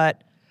weird,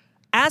 but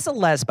as a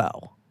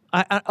lesbo,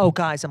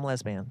 guys, I'm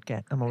lesbian.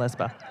 Okay, I'm a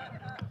lesbo.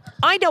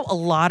 I know a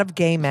lot of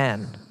gay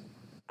men.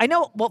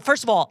 Well,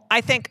 first of all,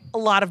 I think a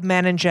lot of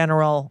men in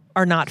general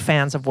are not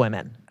fans of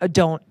women.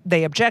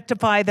 They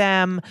objectify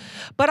them.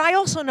 But I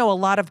also know a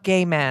lot of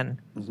gay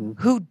men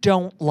who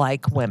don't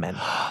like women.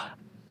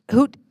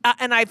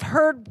 And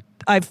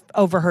I've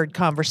overheard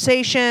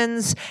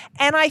conversations,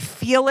 and I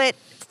feel it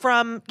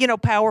from,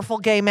 powerful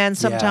gay men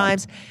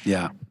sometimes.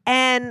 Yeah.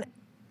 And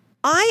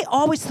I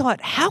always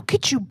thought, how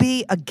could you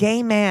be a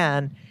gay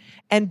man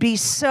and be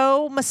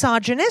so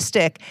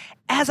misogynistic?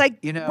 As I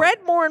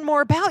read more and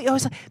more about you, I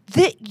was like,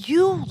 that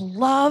you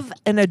love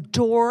and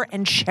adore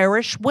and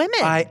cherish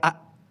women.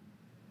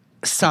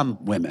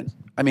 Some women.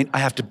 I mean, I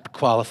have to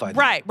qualify that.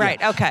 Right,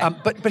 Yeah. okay.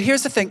 But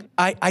here's the thing.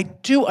 I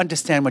do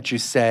understand what you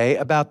say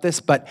about this,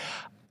 but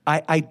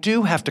I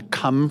do have to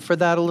come for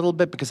that a little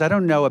bit because I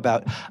don't know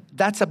about,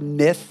 that's a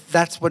myth.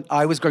 That's when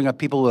I was growing up.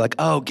 People were like,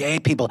 oh, gay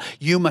people,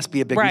 you must be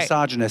a big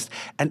misogynist.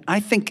 And I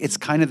think it's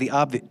kind of the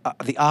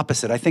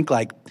opposite. I think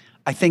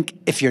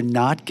if you're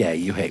not gay,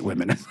 you hate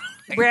women.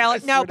 Really?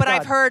 No, but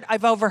God.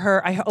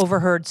 I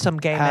overheard some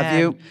gay men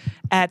you?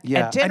 at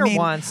dinner I mean,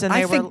 once, and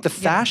I they think were the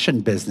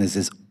fashion business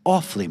is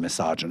awfully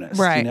misogynist.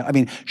 Right. I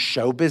mean,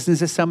 show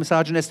business is so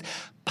misogynist.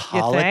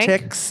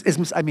 Politics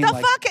is. I mean, the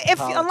like, fuck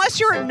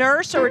unless you're a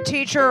nurse or a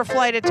teacher or a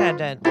flight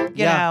attendant,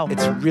 you know.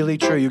 it's really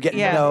true. You get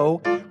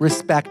no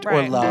respect or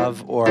Right.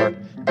 love or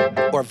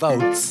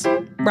votes.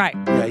 Right.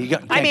 Yeah, you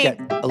can't get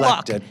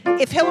elected.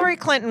 Look, if Hillary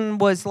Clinton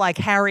was like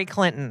Harry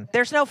Clinton,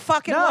 there's no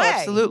fucking No, way.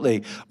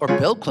 absolutely. Or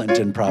Bill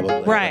Clinton,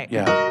 probably. Right.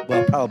 Yeah.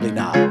 Well, probably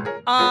not.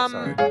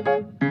 Sorry.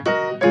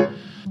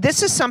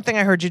 This is something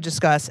I heard you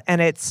discuss,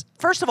 and it's,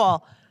 first of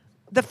all,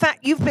 the fact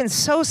you've been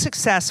so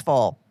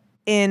successful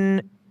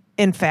in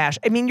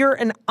fashion. I mean, you're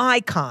an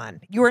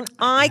icon. You're an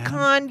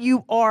icon.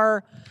 You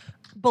are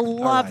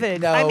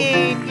beloved. All right. No, I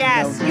mean,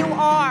 yes, no. you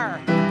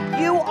are.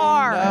 You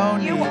are. No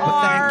you need, but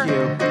are.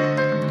 thank you.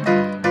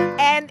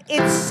 And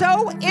it's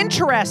so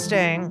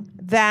interesting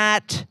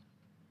that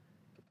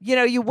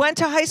you went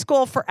to high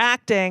school for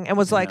acting and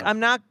was like, I'm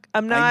not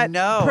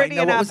know. pretty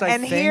What enough. was I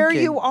and here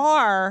thinking? you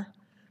are,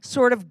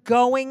 sort of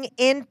going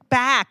in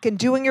back and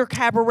doing your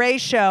cabaret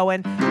show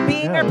and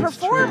being a it's true.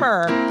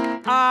 performer.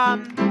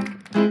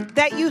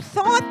 That you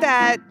thought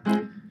that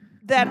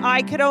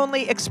I could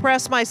only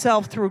express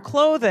myself through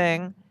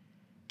clothing.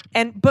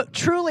 But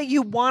truly,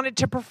 you wanted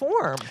to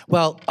perform.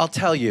 Well, I'll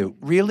tell you,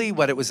 really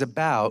what it was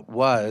about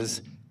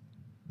was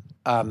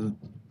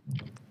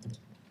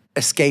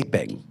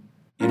escaping,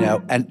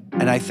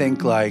 and I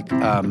think like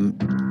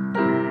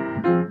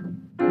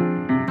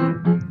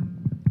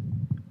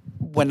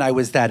when I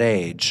was that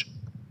age,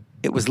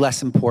 it was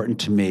less important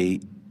to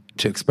me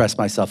to express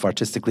myself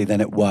artistically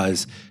than it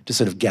was to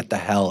sort of get the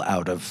hell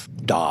out of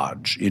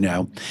Dodge,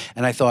 And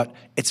I thought,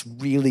 it's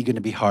really going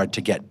to be hard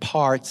to get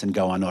parts and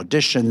go on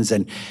auditions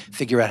and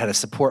figure out how to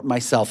support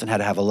myself and how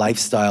to have a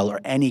lifestyle or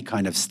any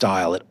kind of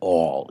style at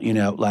all,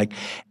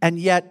 and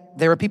yet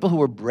there are people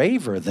who are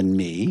braver than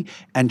me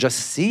and just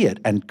see it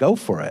and go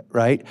for it,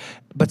 right?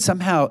 But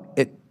somehow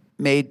it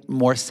made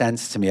more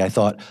sense to me. I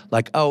thought,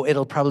 like, oh,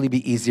 it'll probably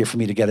be easier for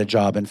me to get a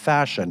job in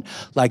fashion.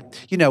 Like,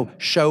 you know,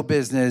 show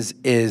business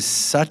is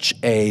such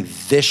a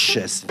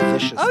vicious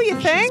you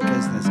think?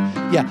 business.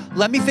 Yeah,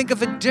 let me think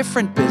of a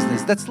different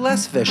business that's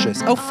less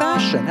vicious. Oh,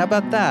 fashion. How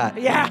about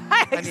that? Yeah,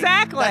 I mean,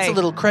 exactly. that's a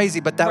little crazy,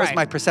 but that was Right.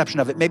 my perception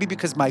of it. Maybe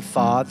because my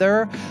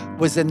father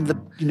was in the,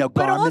 But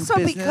garment also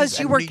business because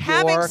you and were New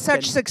having York such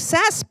and-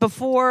 success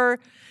before,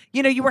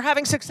 you were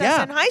having success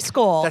Yeah, in high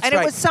school. that's and it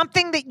right. was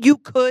something that you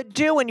could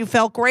do and you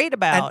felt great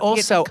about. And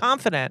also- You get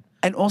confident.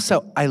 And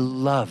also, I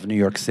love New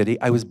York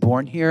City. I was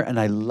born here and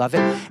I love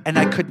it. And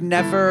I could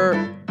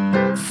never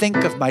think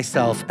of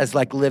myself as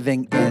like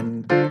living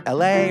in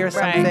LA or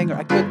something. Or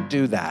I couldn't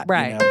do that.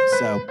 Right.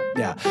 So,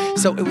 yeah.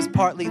 So it was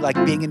partly like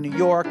being in New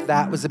York.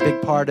 That was a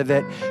big part of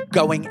it.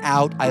 Going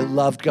out. I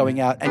loved going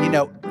out. And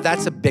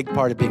that's a big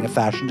part of being a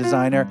fashion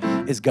designer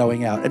is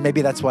going out. And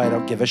maybe that's why I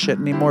don't give a shit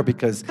anymore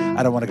because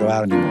I don't want to go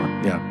out anymore.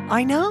 Yeah.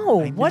 I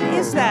know. What know,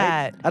 is right?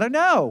 that? I don't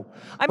know.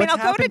 I mean, What's I'll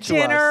go to happened us?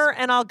 dinner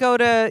and I'll go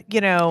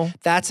to,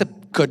 That's a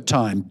good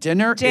time.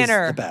 Dinner is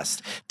Dinner. the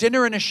best.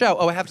 Dinner and a show.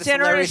 Oh, I have this Dinner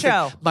and a hilarious thing.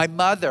 show. My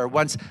mother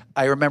once,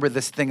 I remember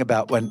this thing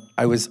about when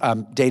I was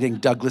dating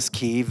Douglas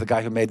Keeve, the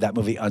guy who made that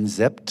movie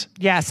Unzipped.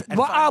 yes. And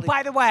Well, finally-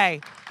 by the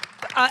way,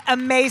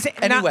 amazing.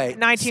 Anyway,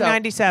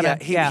 1997.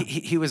 so,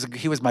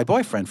 he was my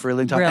boyfriend for a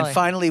really long time. Really? And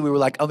finally we were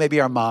like, oh, maybe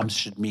our moms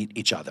should meet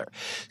each other.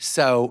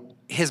 So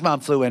his mom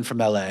flew in from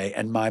LA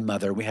and my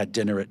mother, we had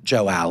dinner at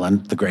Joe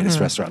Allen, the greatest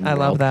restaurant in the I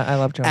world. love that. I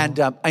love Joe And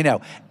I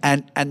know.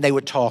 And they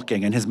were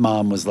talking and his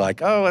mom was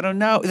like, oh, I don't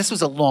know. This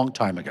was a long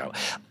time ago.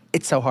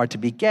 It's so hard to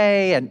be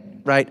gay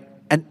and right.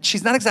 And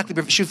she's not exactly,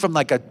 she was from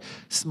like a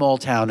small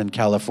town in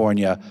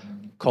California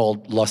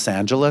called Los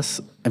Angeles.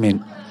 I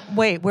mean,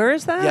 Wait, where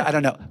is that? yeah, I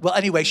don't know. Well,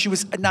 anyway, she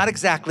was not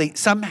exactly,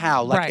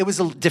 somehow, like Right. it was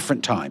a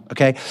different time,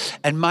 okay?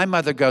 And my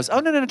mother goes, oh,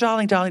 no,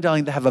 darling.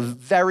 They have a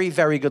very,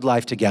 very good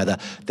life together.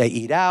 They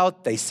eat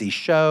out, they see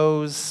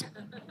shows.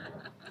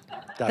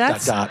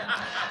 That's-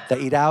 They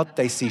eat out,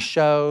 they see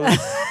shows,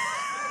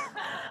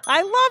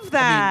 I love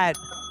that.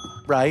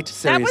 right?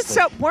 That was Seriously.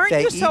 so- weren't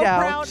They you so eat out,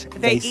 proud?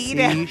 They eat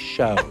see out.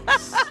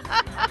 shows.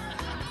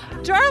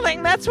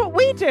 Darling, that's what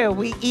we do.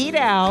 We eat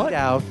out. Eat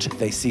out,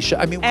 they see shows.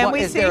 I mean, And what, we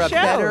is see there a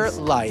better shows.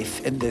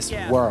 life in this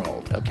Yeah.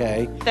 world,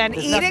 okay? Than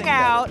There's eating nothing better.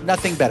 out.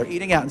 Nothing better.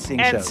 Eating out and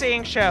seeing And shows.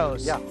 seeing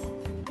shows. Yeah.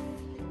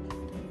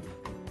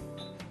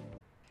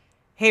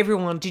 Hey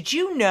everyone, did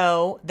you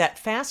know that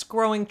Fast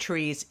Growing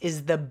Trees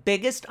is the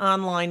biggest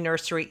online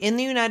nursery in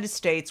the United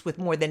States with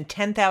more than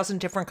 10,000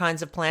 different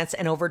kinds of plants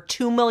and over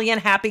 2 million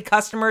happy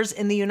customers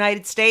in the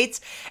United States?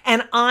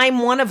 And I'm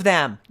one of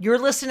them. You're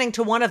listening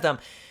to one of them.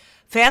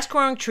 Fast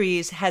Growing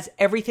Trees has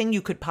everything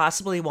you could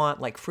possibly want,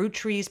 like fruit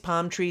trees,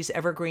 palm trees,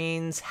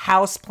 evergreens,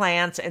 house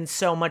plants, and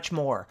so much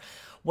more.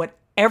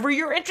 Whatever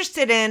you're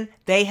interested in,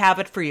 they have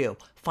it for you.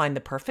 Find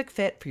the perfect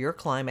fit for your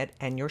climate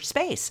and your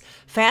space.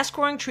 Fast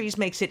Growing Trees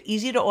makes it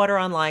easy to order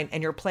online,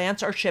 and your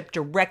plants are shipped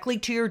directly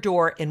to your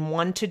door in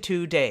 1 to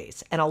 2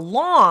 days. And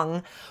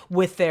along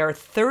with their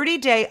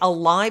 30-day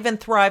Alive and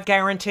Thrive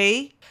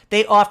guarantee,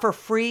 they offer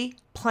free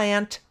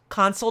plant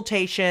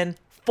consultation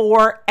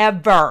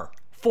forever.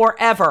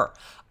 Forever.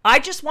 I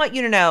just want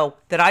you to know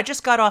that I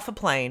just got off a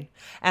plane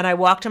and I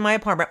walked in my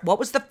apartment. What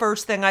was the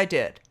first thing I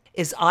did?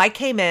 Is I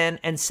came in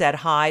and said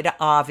hi to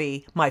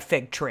Avi, my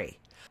fig tree.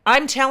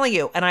 I'm telling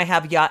you, and I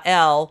have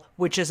Yael,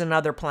 which is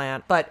another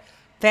plant, but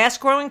Fast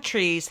Growing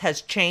Trees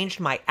has changed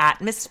my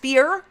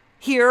atmosphere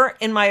here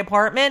in my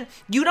apartment.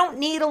 You don't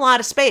need a lot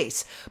of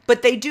space,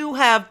 but they do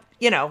have,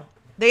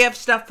 they have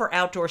stuff for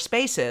outdoor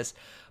spaces.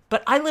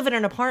 But I live in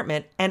an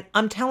apartment, and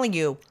I'm telling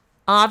you,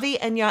 Avi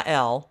and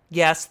Yael,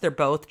 yes, they're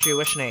both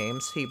Jewish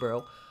names,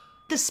 Hebrew.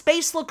 The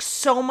space looks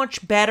so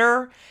much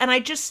better. And I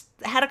just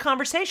had a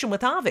conversation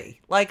with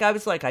Avi. I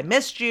was like, I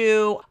missed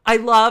you. I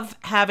love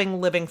having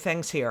living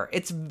things here.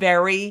 It's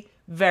very,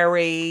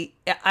 very,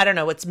 I don't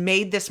know, it's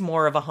made this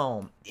more of a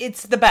home.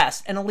 It's the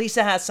best. And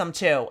Elisa has some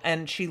too.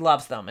 And she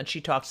loves them and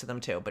she talks to them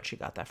too. But she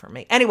got that from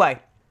me. Anyway,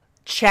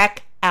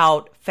 check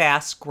out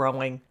Fast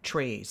Growing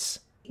Trees.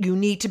 You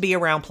need to be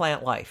around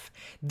plant life.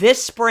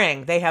 This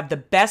spring, they have the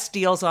best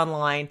deals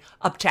online,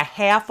 up to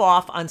half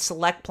off on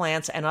select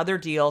plants and other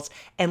deals.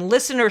 And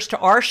listeners to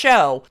our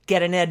show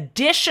get an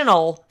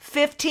additional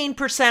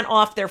 15%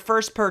 off their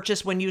first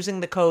purchase when using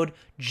the code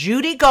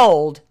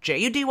JudyGold,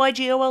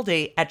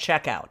 JUDYGOLD, at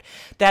checkout.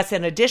 That's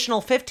an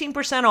additional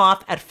 15%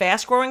 off at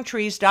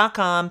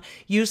fastgrowingtrees.com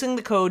using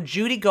the code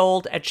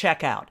JudyGold at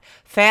checkout.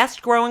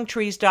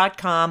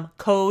 Fastgrowingtrees.com,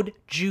 code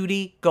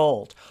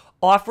JudyGold.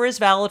 Offer is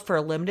valid for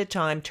a limited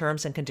time.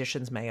 Terms and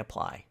conditions may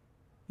apply.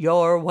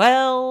 You're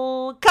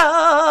welcome.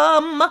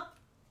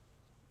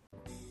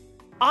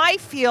 I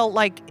feel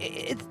like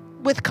it's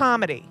with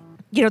comedy.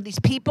 These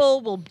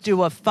people will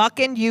do a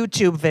fucking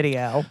YouTube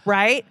video,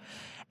 right?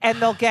 And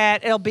go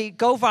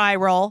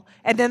viral,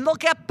 and then they'll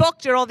get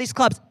booked at all these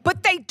clubs.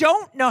 But they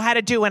don't know how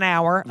to do an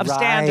hour of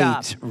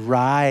stand-up.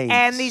 Right.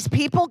 And these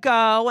people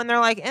go, and they're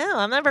like,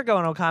 I'm never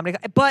going to a comedy.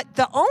 But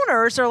the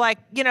owners are like,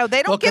 they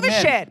don't Book give a them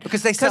in, shit.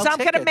 because they sell I'm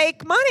going to tickets.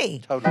 make money.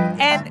 Totally.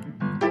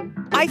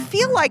 And I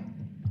feel like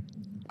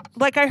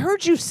like I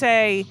heard you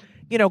say,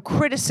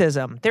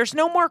 criticism. There's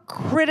no more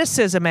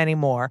criticism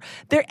anymore.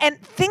 And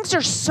things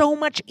are so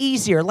much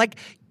easier. Like,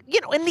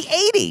 in the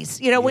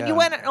 80s, when you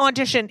went and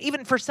auditioned,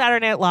 even for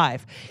Saturday Night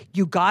Live,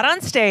 you got on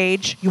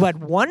stage, you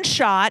had one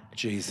shot.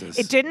 Jesus.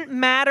 It didn't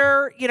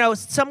matter,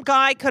 some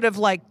guy could have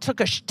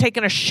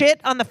taken a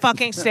shit on the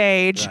fucking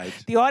stage. Right.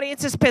 The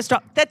audience is pissed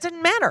off. That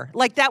didn't matter.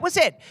 Like, that was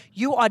it.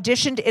 You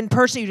auditioned in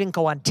person. You didn't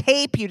go on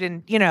tape. You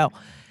didn't,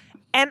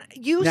 and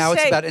you now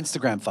say, it's about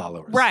Instagram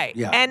followers. right.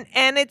 Yeah.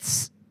 And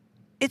it's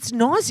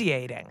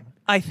nauseating,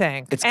 I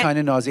think. It's kind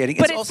of nauseating.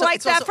 But it's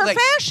like that for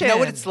fashion. You know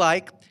what it's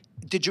like?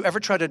 Did you ever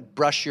try to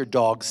brush your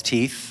dog's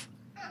teeth?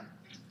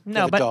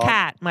 No, have a but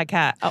dog? my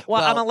cat.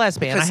 Well, I'm a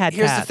lesbian. I because had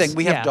here's cats. the thing: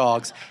 we have Yeah.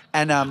 dogs,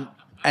 and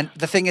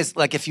the thing is,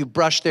 like, if you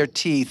brush their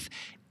teeth,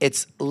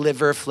 it's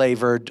liver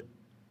flavored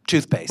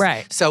toothpaste.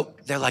 Right. So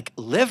they're like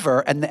liver,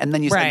 and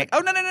then you say, Right. like,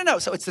 oh no.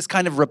 So it's this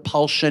kind of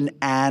repulsion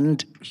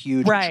and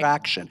huge Right.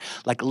 attraction,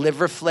 like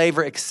liver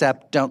flavor,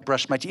 except don't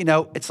brush my teeth.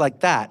 It's like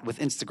that with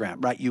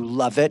Instagram, right? You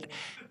love it,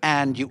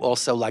 and you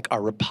also like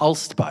are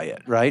repulsed by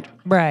it, right?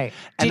 Right.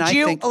 And Did I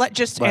you think-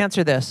 just what?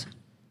 answer this?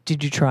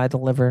 Did you try the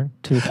liver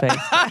toothpaste?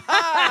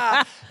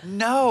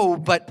 No,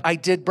 but I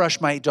did brush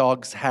my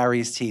dog's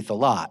Harry's teeth a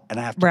lot, and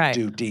I have to Right.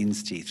 do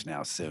Dean's teeth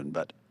now soon.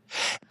 But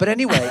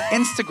anyway,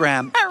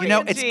 Instagram, Harry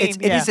and Dean,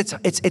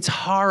 it's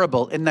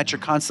horrible in that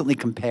you're constantly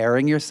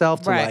comparing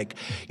yourself to Right.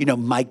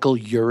 Michael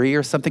Urie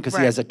or something because he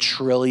Right. has 1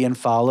 trillion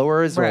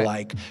followers, or Right.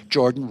 like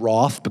Jordan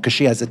Roth because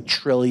she has 1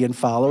 trillion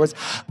followers.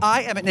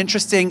 I am an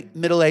interesting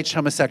middle-aged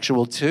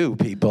homosexual too,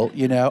 people.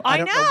 I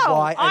don't know know.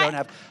 why I don't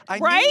have. I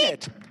Right? mean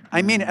it.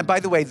 I mean it. And by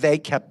the way, they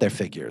kept their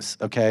figures.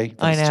 Okay,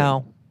 I Those two.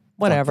 know.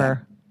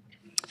 Whatever.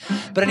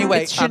 But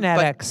anyway, It's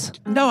genetics.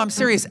 no, I'm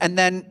serious. And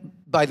then,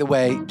 by the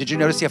way, did you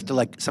notice you have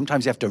to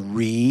sometimes you have to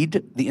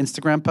read the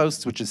Instagram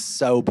posts, which is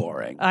so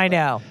boring, I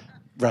know.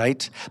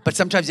 right? But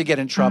sometimes you get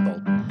in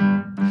trouble.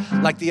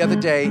 Like the other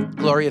day,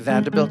 Gloria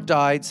Vanderbilt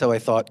died, so I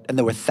thought, and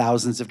there were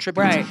thousands of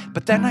tributes. Right.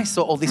 But then I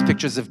saw all these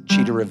pictures of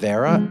Cheetah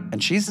Rivera,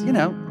 and she's, you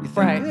think,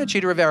 Right. yeah,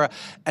 Cheetah Rivera.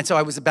 And so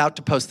I was about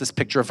to post this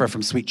picture of her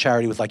from Sweet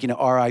Charity with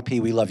R.I.P.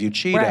 We love you,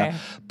 Cheetah. Right.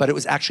 But it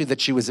was actually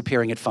that she was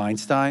appearing at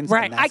Feinstein's.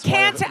 Right. and that's I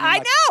can't why say- I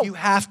like, know. You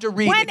have to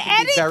read. When it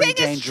can be very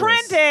anything is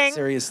dangerous. trending,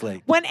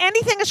 Seriously. When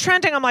anything is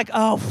trending, I'm like,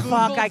 oh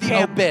fuck, I Google the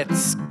can't.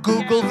 obits.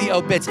 Google the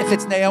obits. If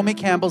it's Naomi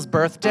Campbell's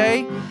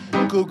birthday,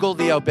 Google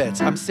the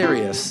obits. I'm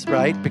serious,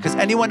 right? Because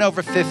anyone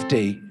over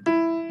 50,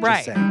 Right.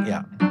 just saying,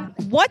 yeah.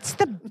 What's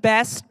the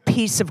best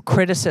piece of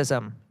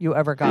criticism you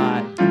ever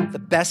got? The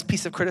best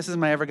piece of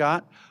criticism I ever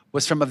got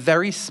was from a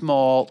very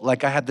small,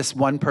 I had this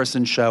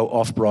one-person show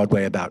off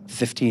Broadway about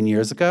 15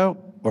 years ago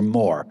or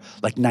more,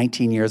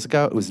 19 years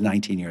ago. It was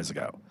 19 years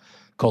ago,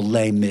 called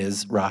Les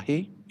Mis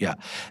Rahi. Yeah.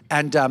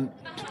 And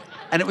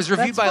it was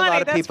reviewed That's by a funny,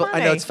 lot of that's people. I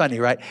know funny. it's funny,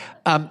 right?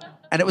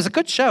 And it was a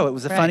good show. It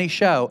was a funny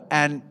show.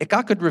 And it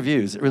got good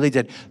reviews. It really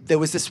did. There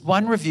was this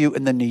one review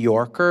in the New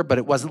Yorker, but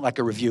it wasn't like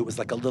a review. It was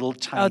like a little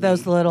tiny.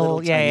 those little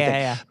tiny yeah,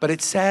 thing. yeah. But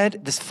it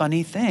said this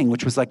funny thing,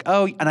 which was like,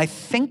 oh, and I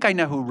think I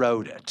know who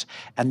wrote it.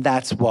 And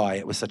that's why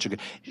it was such a good.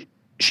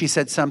 She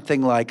said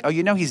something like, oh,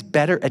 he's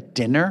better at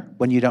dinner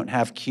when you don't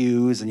have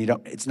cues and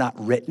it's not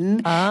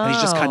written. And he's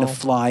just kind of Oh.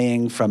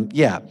 flying from,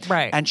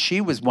 Right. And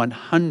she was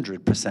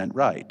 100%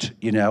 right,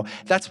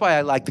 That's why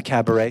I like the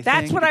cabaret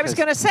That's thing. what I was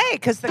because- gonna say,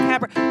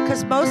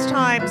 because most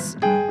times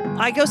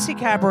I go see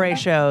cabaret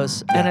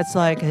shows and it's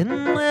like, oh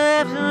no.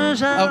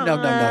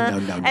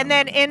 and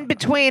then in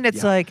between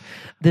it's like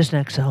this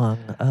next song.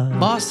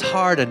 Moss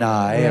Hart and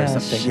I, Yes. or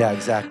something. Yeah,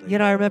 exactly.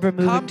 I remember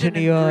moving Compton to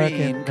New and York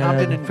Green, and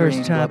Compton and first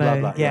Green, time blah,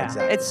 blah, blah. Yeah,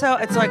 exactly.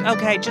 It's like,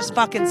 okay, just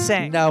fucking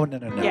sing. No.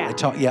 Yeah. They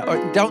talk,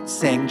 or don't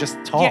sing, just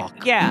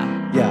talk.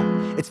 Yeah.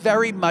 Yeah. It's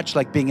very much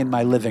like being in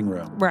my living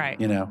room. Right.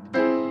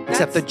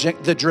 Except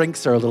the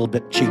drinks are a little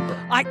bit cheaper.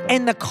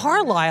 And the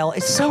Carlisle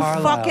is so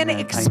Carlisle, fucking man. I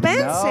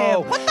expensive.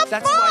 know. What the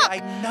That's fuck? why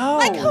I know.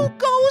 Like, who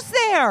goes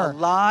there? A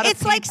lot of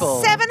It's like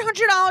people.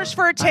 $700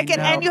 for a ticket,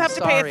 I know, and you have I'm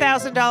to pay sorry.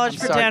 $1,000 I'm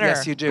for sorry. dinner.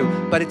 Yes, you do.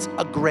 But it's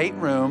a great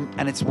room,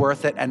 and it's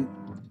worth it. And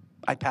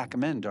I pack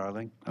them in,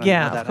 darling. I don't know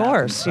Yeah, how of that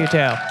course happens.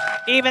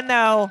 you do. Even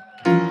though.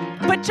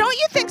 But don't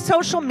you think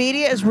social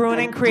media is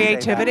ruining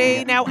creativity?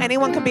 Yeah. Now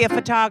anyone can be a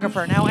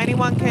photographer. Now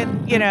anyone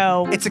can,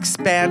 It's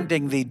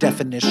expanding the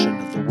definition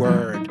of the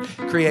word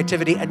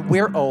creativity, and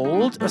we're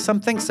old or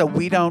something, so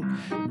we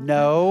don't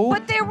know.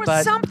 But there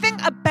was something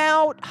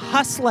about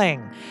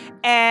hustling,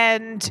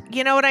 and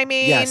you know what I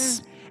mean?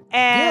 Yes.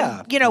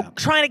 And Yeah.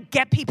 trying to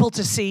get people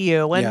to see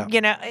you,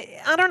 and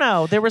I don't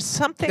know. There was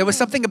something. There was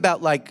something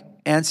about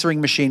answering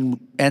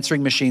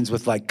machines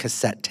with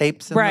cassette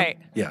tapes in them. Right.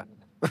 Yeah.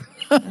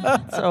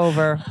 It's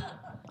over.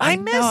 I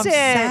know, miss I'm it.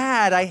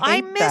 sad. I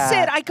hate miss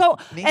that. it. I go,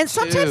 Me and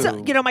sometimes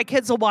too. my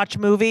kids will watch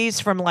movies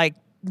from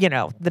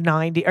the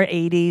 90s or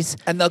 80s.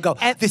 And they'll go,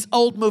 And- this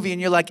old movie, and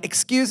you're like,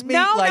 excuse me?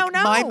 No,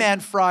 no. My Man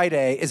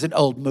Friday is an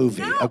old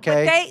movie, No,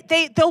 okay?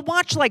 but they'll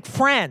watch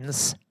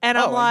Friends, and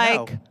I'm Oh, I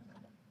like, know.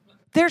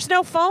 there's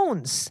no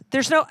phones.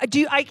 There's no.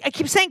 I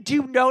keep saying, do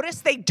you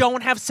notice they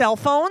don't have cell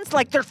phones?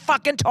 Like they're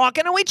fucking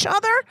talking to each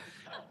other.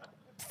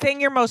 Thing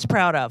you're most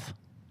proud of.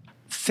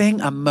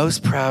 Thing I'm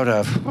most proud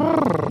of.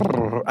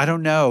 I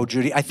don't know,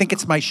 Judy. I think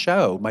it's my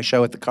show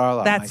at the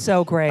Carlyle. That's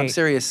so great. I'm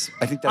serious.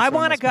 I think that's I what I'm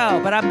want to most proud go,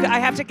 of. but I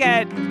have to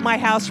get my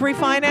house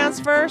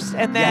refinanced first,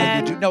 and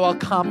Yeah, then. you do. No, I'll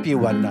comp you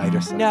one night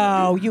or something.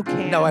 No, you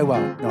can't. No, I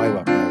won't.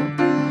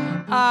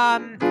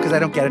 Because I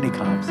don't get any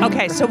comps.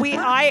 Okay, so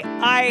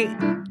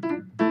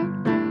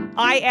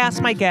I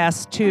ask my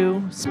guests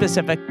 2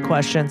 specific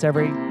questions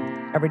every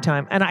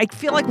time, and I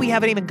feel like we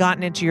haven't even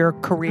gotten into your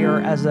career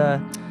as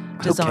a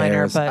designer. Who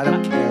cares? But I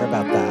don't care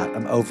about that.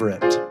 I'm over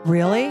it.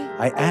 really,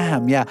 I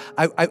am. Yeah.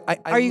 I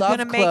Are you love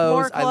gonna make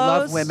more I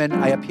love clothes? women.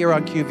 I appear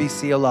on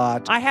QVC a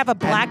lot. I have a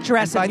black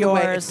dress and by of the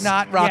way, yours. it's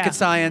not rocket Yeah.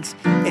 science.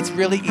 It's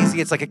really easy.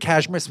 It's like a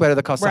cashmere sweater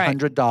that costs Right.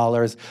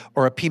 $100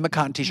 or a Pima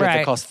cotton t-shirt Right.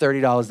 that costs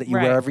 $30 that you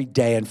Right. wear every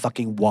day and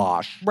fucking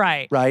wash.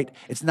 Right. Right?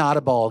 It's not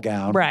a ball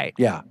gown. Right.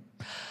 Yeah.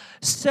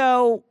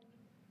 So,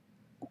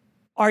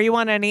 are you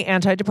on any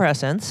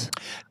antidepressants,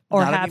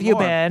 or Not have you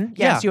anymore. been?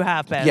 Yeah. Yes, you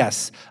have been.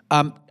 Yes.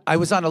 I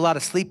was on a lot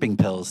of sleeping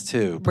pills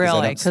too.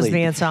 Really? Because 'Cause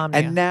the insomnia.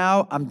 And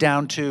now I'm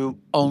down to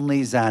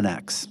only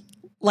Xanax.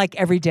 Like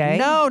every day.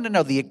 No.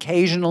 The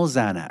occasional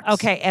Xanax.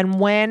 Okay, and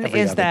when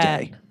Every is other that?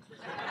 day.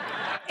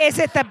 Is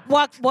it the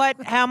what?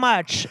 How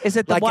much? Is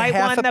it the Like white a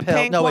half one, a the pill.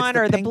 pink No, it's one, the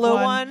or the pink blue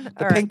one?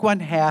 The or- pink one,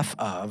 half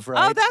of,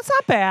 right? Oh, that's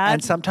not bad.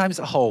 And sometimes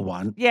a whole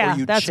one. Yeah, or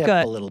you that's chip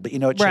good. a little bit. You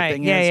know what Right,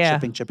 chipping yeah, is? yeah.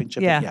 Chipping.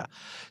 Yeah. Yeah.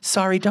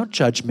 Sorry, don't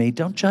judge me.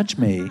 Don't judge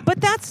me. But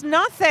that's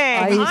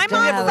nothing. used I'm to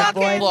on have a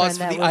fucking. Applause for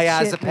that the would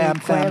Iazepam ship me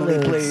family,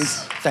 Quaaludes.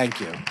 please. Thank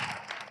you.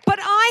 But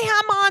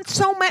I am on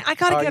so many. I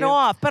gotta Are get you?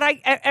 off. But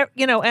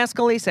ask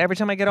Elisa. Every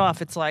time I get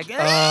off, it's like.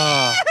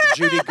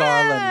 Judy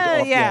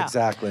Garland. Oh, Yeah.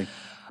 exactly.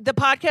 The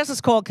podcast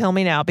is called Kill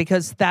Me Now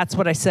because that's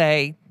what I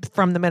say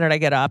from the minute I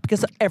get up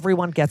because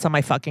everyone gets on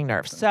my fucking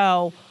nerves.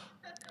 So,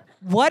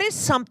 what is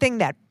something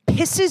that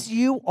pisses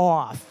you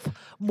off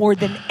more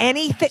than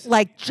anything?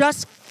 Like,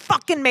 just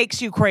fucking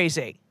makes you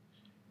crazy?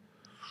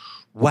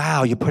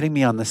 Wow, you're putting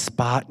me on the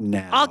spot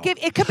now.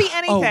 It could be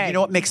anything. Oh, you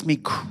know what makes me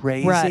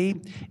crazy Right.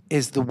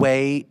 is the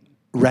way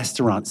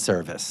restaurant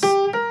service.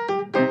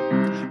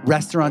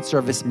 Restaurant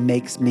service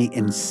makes me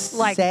insane.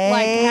 Like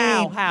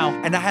how? How?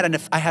 And I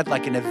had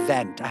like an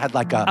event. I had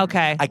like a.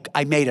 Okay.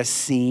 I made a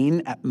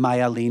scene at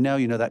Maialino.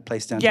 You know that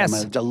place downtown.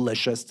 Yes.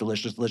 Delicious.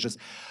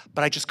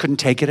 But I just couldn't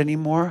take it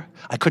anymore.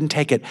 I couldn't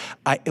take it.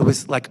 It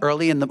was like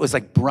it was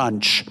like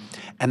brunch,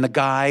 and the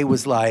guy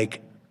was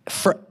like.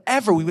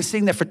 Forever. We were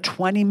sitting there for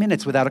 20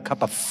 minutes without a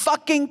cup of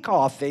fucking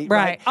coffee.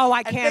 Right. Oh, I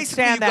And can't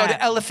basically stand you go that.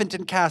 to Elephant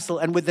and Castle,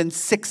 and within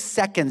 6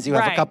 seconds you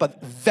have Right. a cup of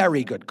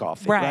very good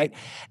coffee. Right. Right.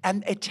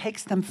 And it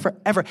takes them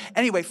forever.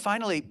 Anyway,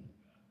 finally,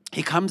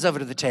 he comes over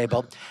to the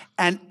table,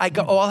 and I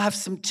go, "Oh, I'll have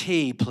some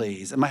tea,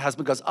 please." And my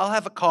husband goes, "I'll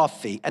have a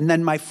coffee." And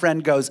then my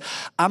friend goes,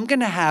 "I'm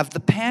going to have the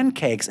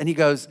pancakes." And he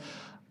goes,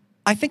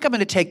 "I think I'm going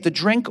to take the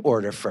drink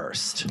order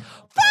first."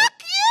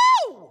 Fuck you!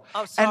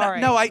 Oh, sorry.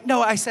 And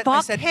I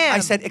said,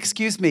 him.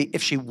 "Excuse me,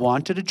 if she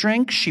wanted a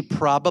drink, she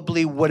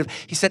probably would have."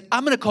 He said,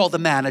 "I'm going to call the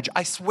manager.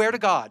 I swear to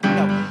God."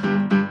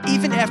 No.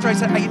 Even after I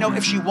said,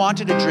 if she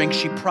wanted a drink,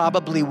 she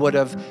probably would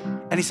have.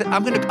 And he said,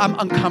 I'm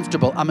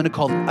uncomfortable. I'm going to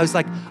call them. I was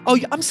like, "Oh,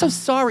 I'm so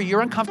sorry.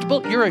 You're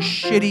uncomfortable? You're a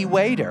shitty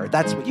waiter.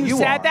 That's what you are." You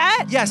said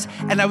that? Yes.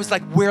 And I was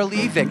like, "We're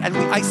leaving."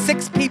 And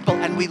 6 people,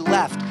 and we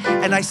left.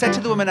 And I said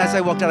to the woman as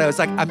I walked out, I was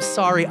like, "I'm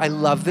sorry. I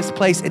love this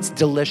place. It's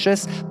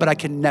delicious, but I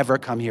can never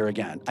come here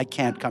again. I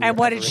can't come here And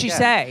what ever did she again."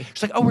 say?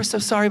 She's like, "Oh, we're so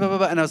sorry, blah, blah,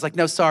 blah." And I was like,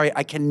 "No, sorry.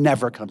 I can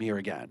never come here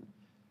again."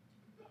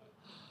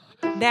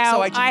 Now,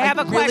 So I have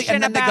a question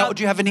and then they go, about.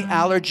 "Do you have any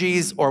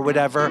allergies or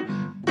whatever?"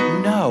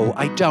 No,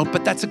 I don't,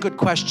 but that's a good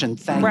question.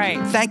 Thank Right.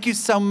 you. Thank you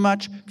so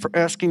much for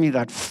asking me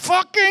that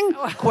fucking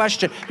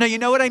question. No, you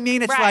know what I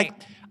mean? It's Right. like,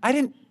 I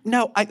didn't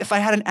know. If I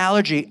had an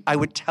allergy, I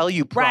would tell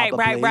you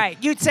probably. Right.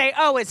 You'd say,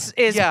 "Oh, is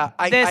Yeah,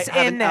 I this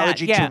have in an that?"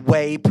 allergy Yeah. to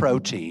whey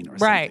protein or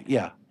something. Right.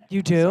 Yeah.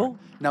 You do?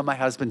 No, my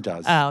husband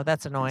does. Oh,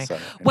 that's annoying. Sorry.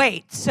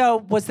 Wait, so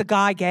was the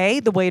guy gay?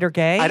 The waiter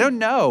gay? I don't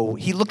know.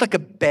 He looked like a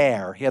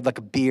bear. He had like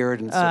a beard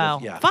and sort Oh,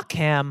 of, yeah. fuck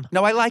him.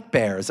 No, I like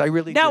bears. I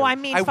really do. No, I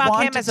mean, fuck him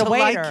wanted as a to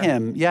waiter. like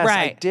him. Yes,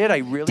 right. I did. I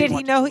really did. He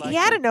wanted know? to like He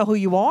had to him. know who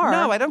you are.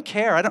 No, I don't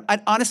care.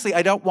 Honestly,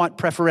 I don't want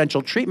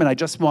preferential treatment. I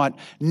just want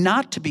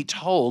not to be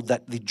told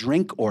that the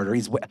drink order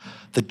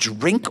the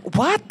drink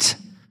what?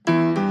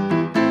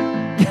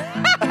 Yeah,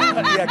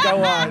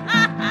 go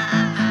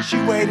on. She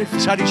waited.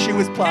 Honey, she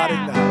was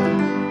plotting that.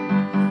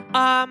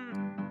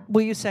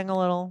 Will you sing a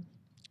little?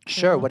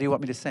 Sure. What do you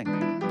want me to sing?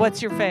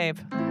 What's your fave?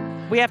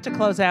 We have to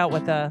close out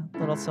with a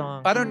little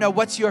song. I don't know.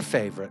 What's your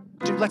favorite?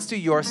 Let's do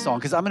your song,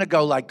 because I'm going to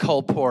go like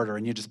Cole Porter,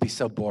 and you'll just be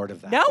so bored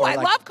of that. No, Or I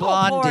like love Cole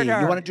Blondie.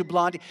 Porter. You want to do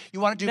Blondie? You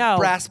want to do No.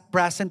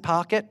 Brass in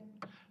Pocket?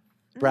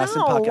 Brass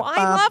in No, Pocket.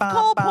 I love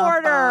Cole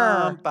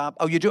Porter.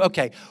 Oh, you do?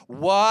 Okay.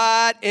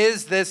 What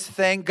is this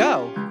thing?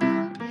 Go.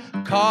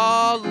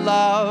 Call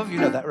love. You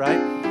know that, right?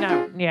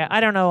 No, yeah, I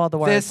don't know all the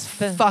words.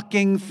 This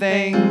fucking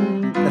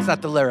thing. That's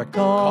not the lyric.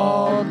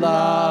 Call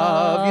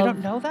love. You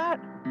don't know that?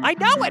 I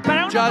know it, but I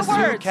don't Just know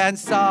the who words. can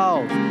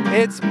solve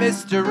its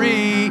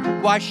mystery?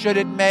 Why should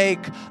it make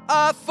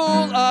a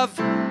fool of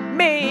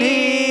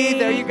Me.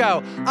 There you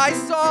go. I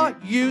saw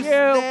you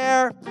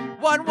there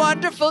one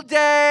wonderful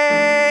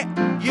day.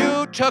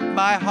 You took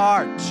my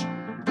heart.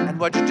 And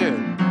what'd you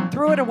do?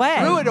 Threw it away.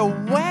 Threw it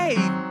away,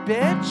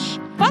 bitch.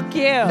 Fuck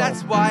you.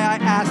 That's why I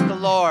asked the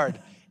Lord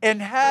in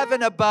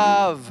heaven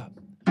above,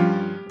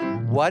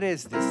 what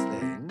is this thing?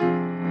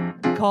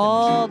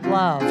 Called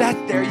love.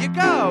 There you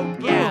go.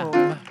 Yeah.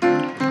 Boom.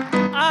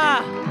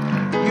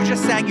 You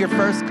just sang your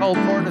first Cole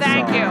Porter song.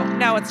 Thank you.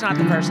 No, it's not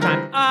the first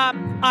time.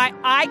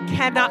 I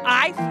cannot.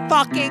 I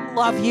fucking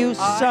love you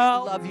so. I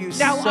love you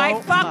so No,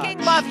 I fucking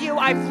much. love you.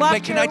 I've loved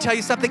Wait, can I tell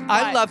you something?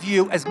 I What? love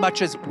you as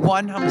much as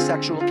one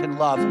homosexual can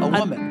love a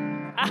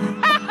woman. That's good.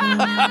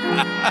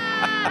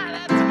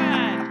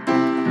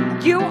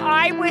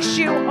 I wish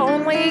you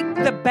only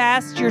the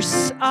best. You're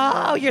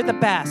the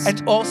best.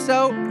 And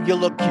also, you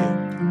look cute.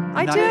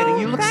 I Not do. kidding.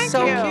 You look Thank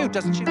so you. cute.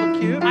 Doesn't she look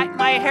cute?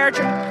 My hair.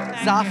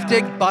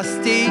 Zaftig,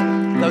 busty,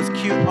 those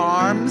cute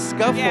arms.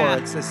 Go Yeah.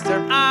 for it,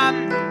 sister.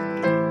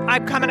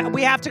 I'm coming.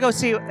 We have to go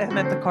see him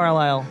at the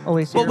Carlisle.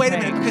 Elise. Well, wait a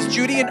minute, because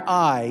Judy and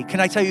I, can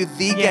I tell you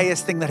the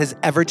gayest thing that has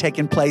ever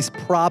taken place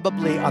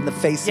probably on the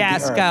face of the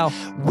earth? Yes, go.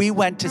 We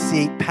went to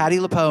see Patti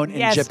LuPone and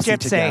Yes, Gypsy Gypsy.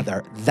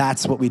 together.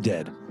 That's what we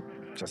did.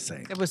 Just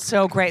saying. It was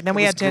so great. And then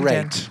we It had was Din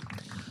Din. great.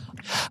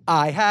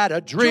 I had a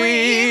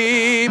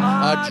dream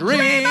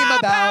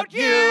about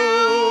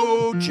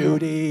you,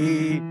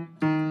 Judy.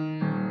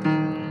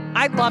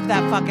 I love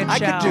that fucking show. I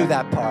could do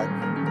that part.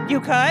 You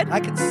could? I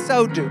could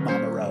so do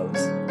Mama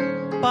Rose.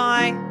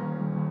 Bye.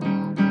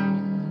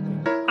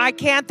 I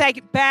can't thank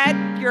you. Beth,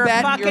 you're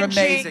Beth, fucking you're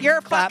amazing. cheat. You're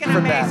Clap fucking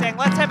for Beth. amazing.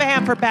 Let's have a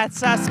hand for Beth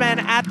Sussman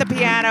at the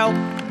piano.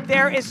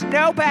 There is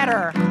no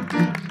better.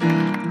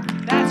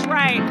 That's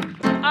right.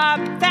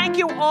 Thank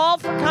you all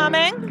for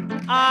coming.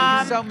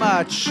 Thank you so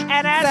much.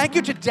 and as- thank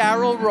you to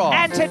Daryl Roth.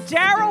 And to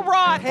Daryl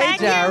Roth. Hey,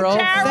 thank Daryl. you,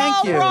 Daryl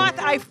Thank you. Roth.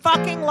 I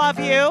fucking love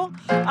you.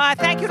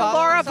 Thank you to Follow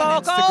Laura us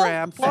on Vogel.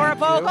 Instagram. Laura Thank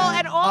you. Vogel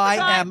and all the I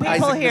guy am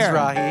people Isaac here.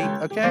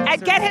 Mizrahi. Okay.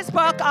 And get his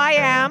book, I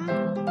Am.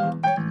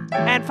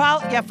 And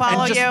follow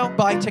and just you.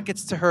 buy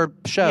tickets to her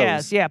shows.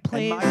 Yes, yeah, and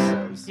please. my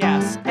shows.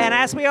 Yes. And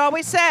as we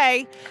always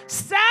say,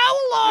 so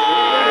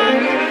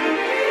long!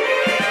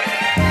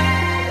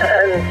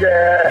 And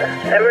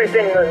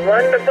everything was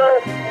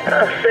wonderful.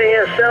 I'll see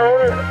you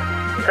soon.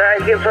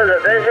 Thank you for the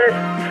visit.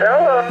 So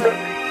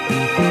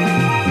long.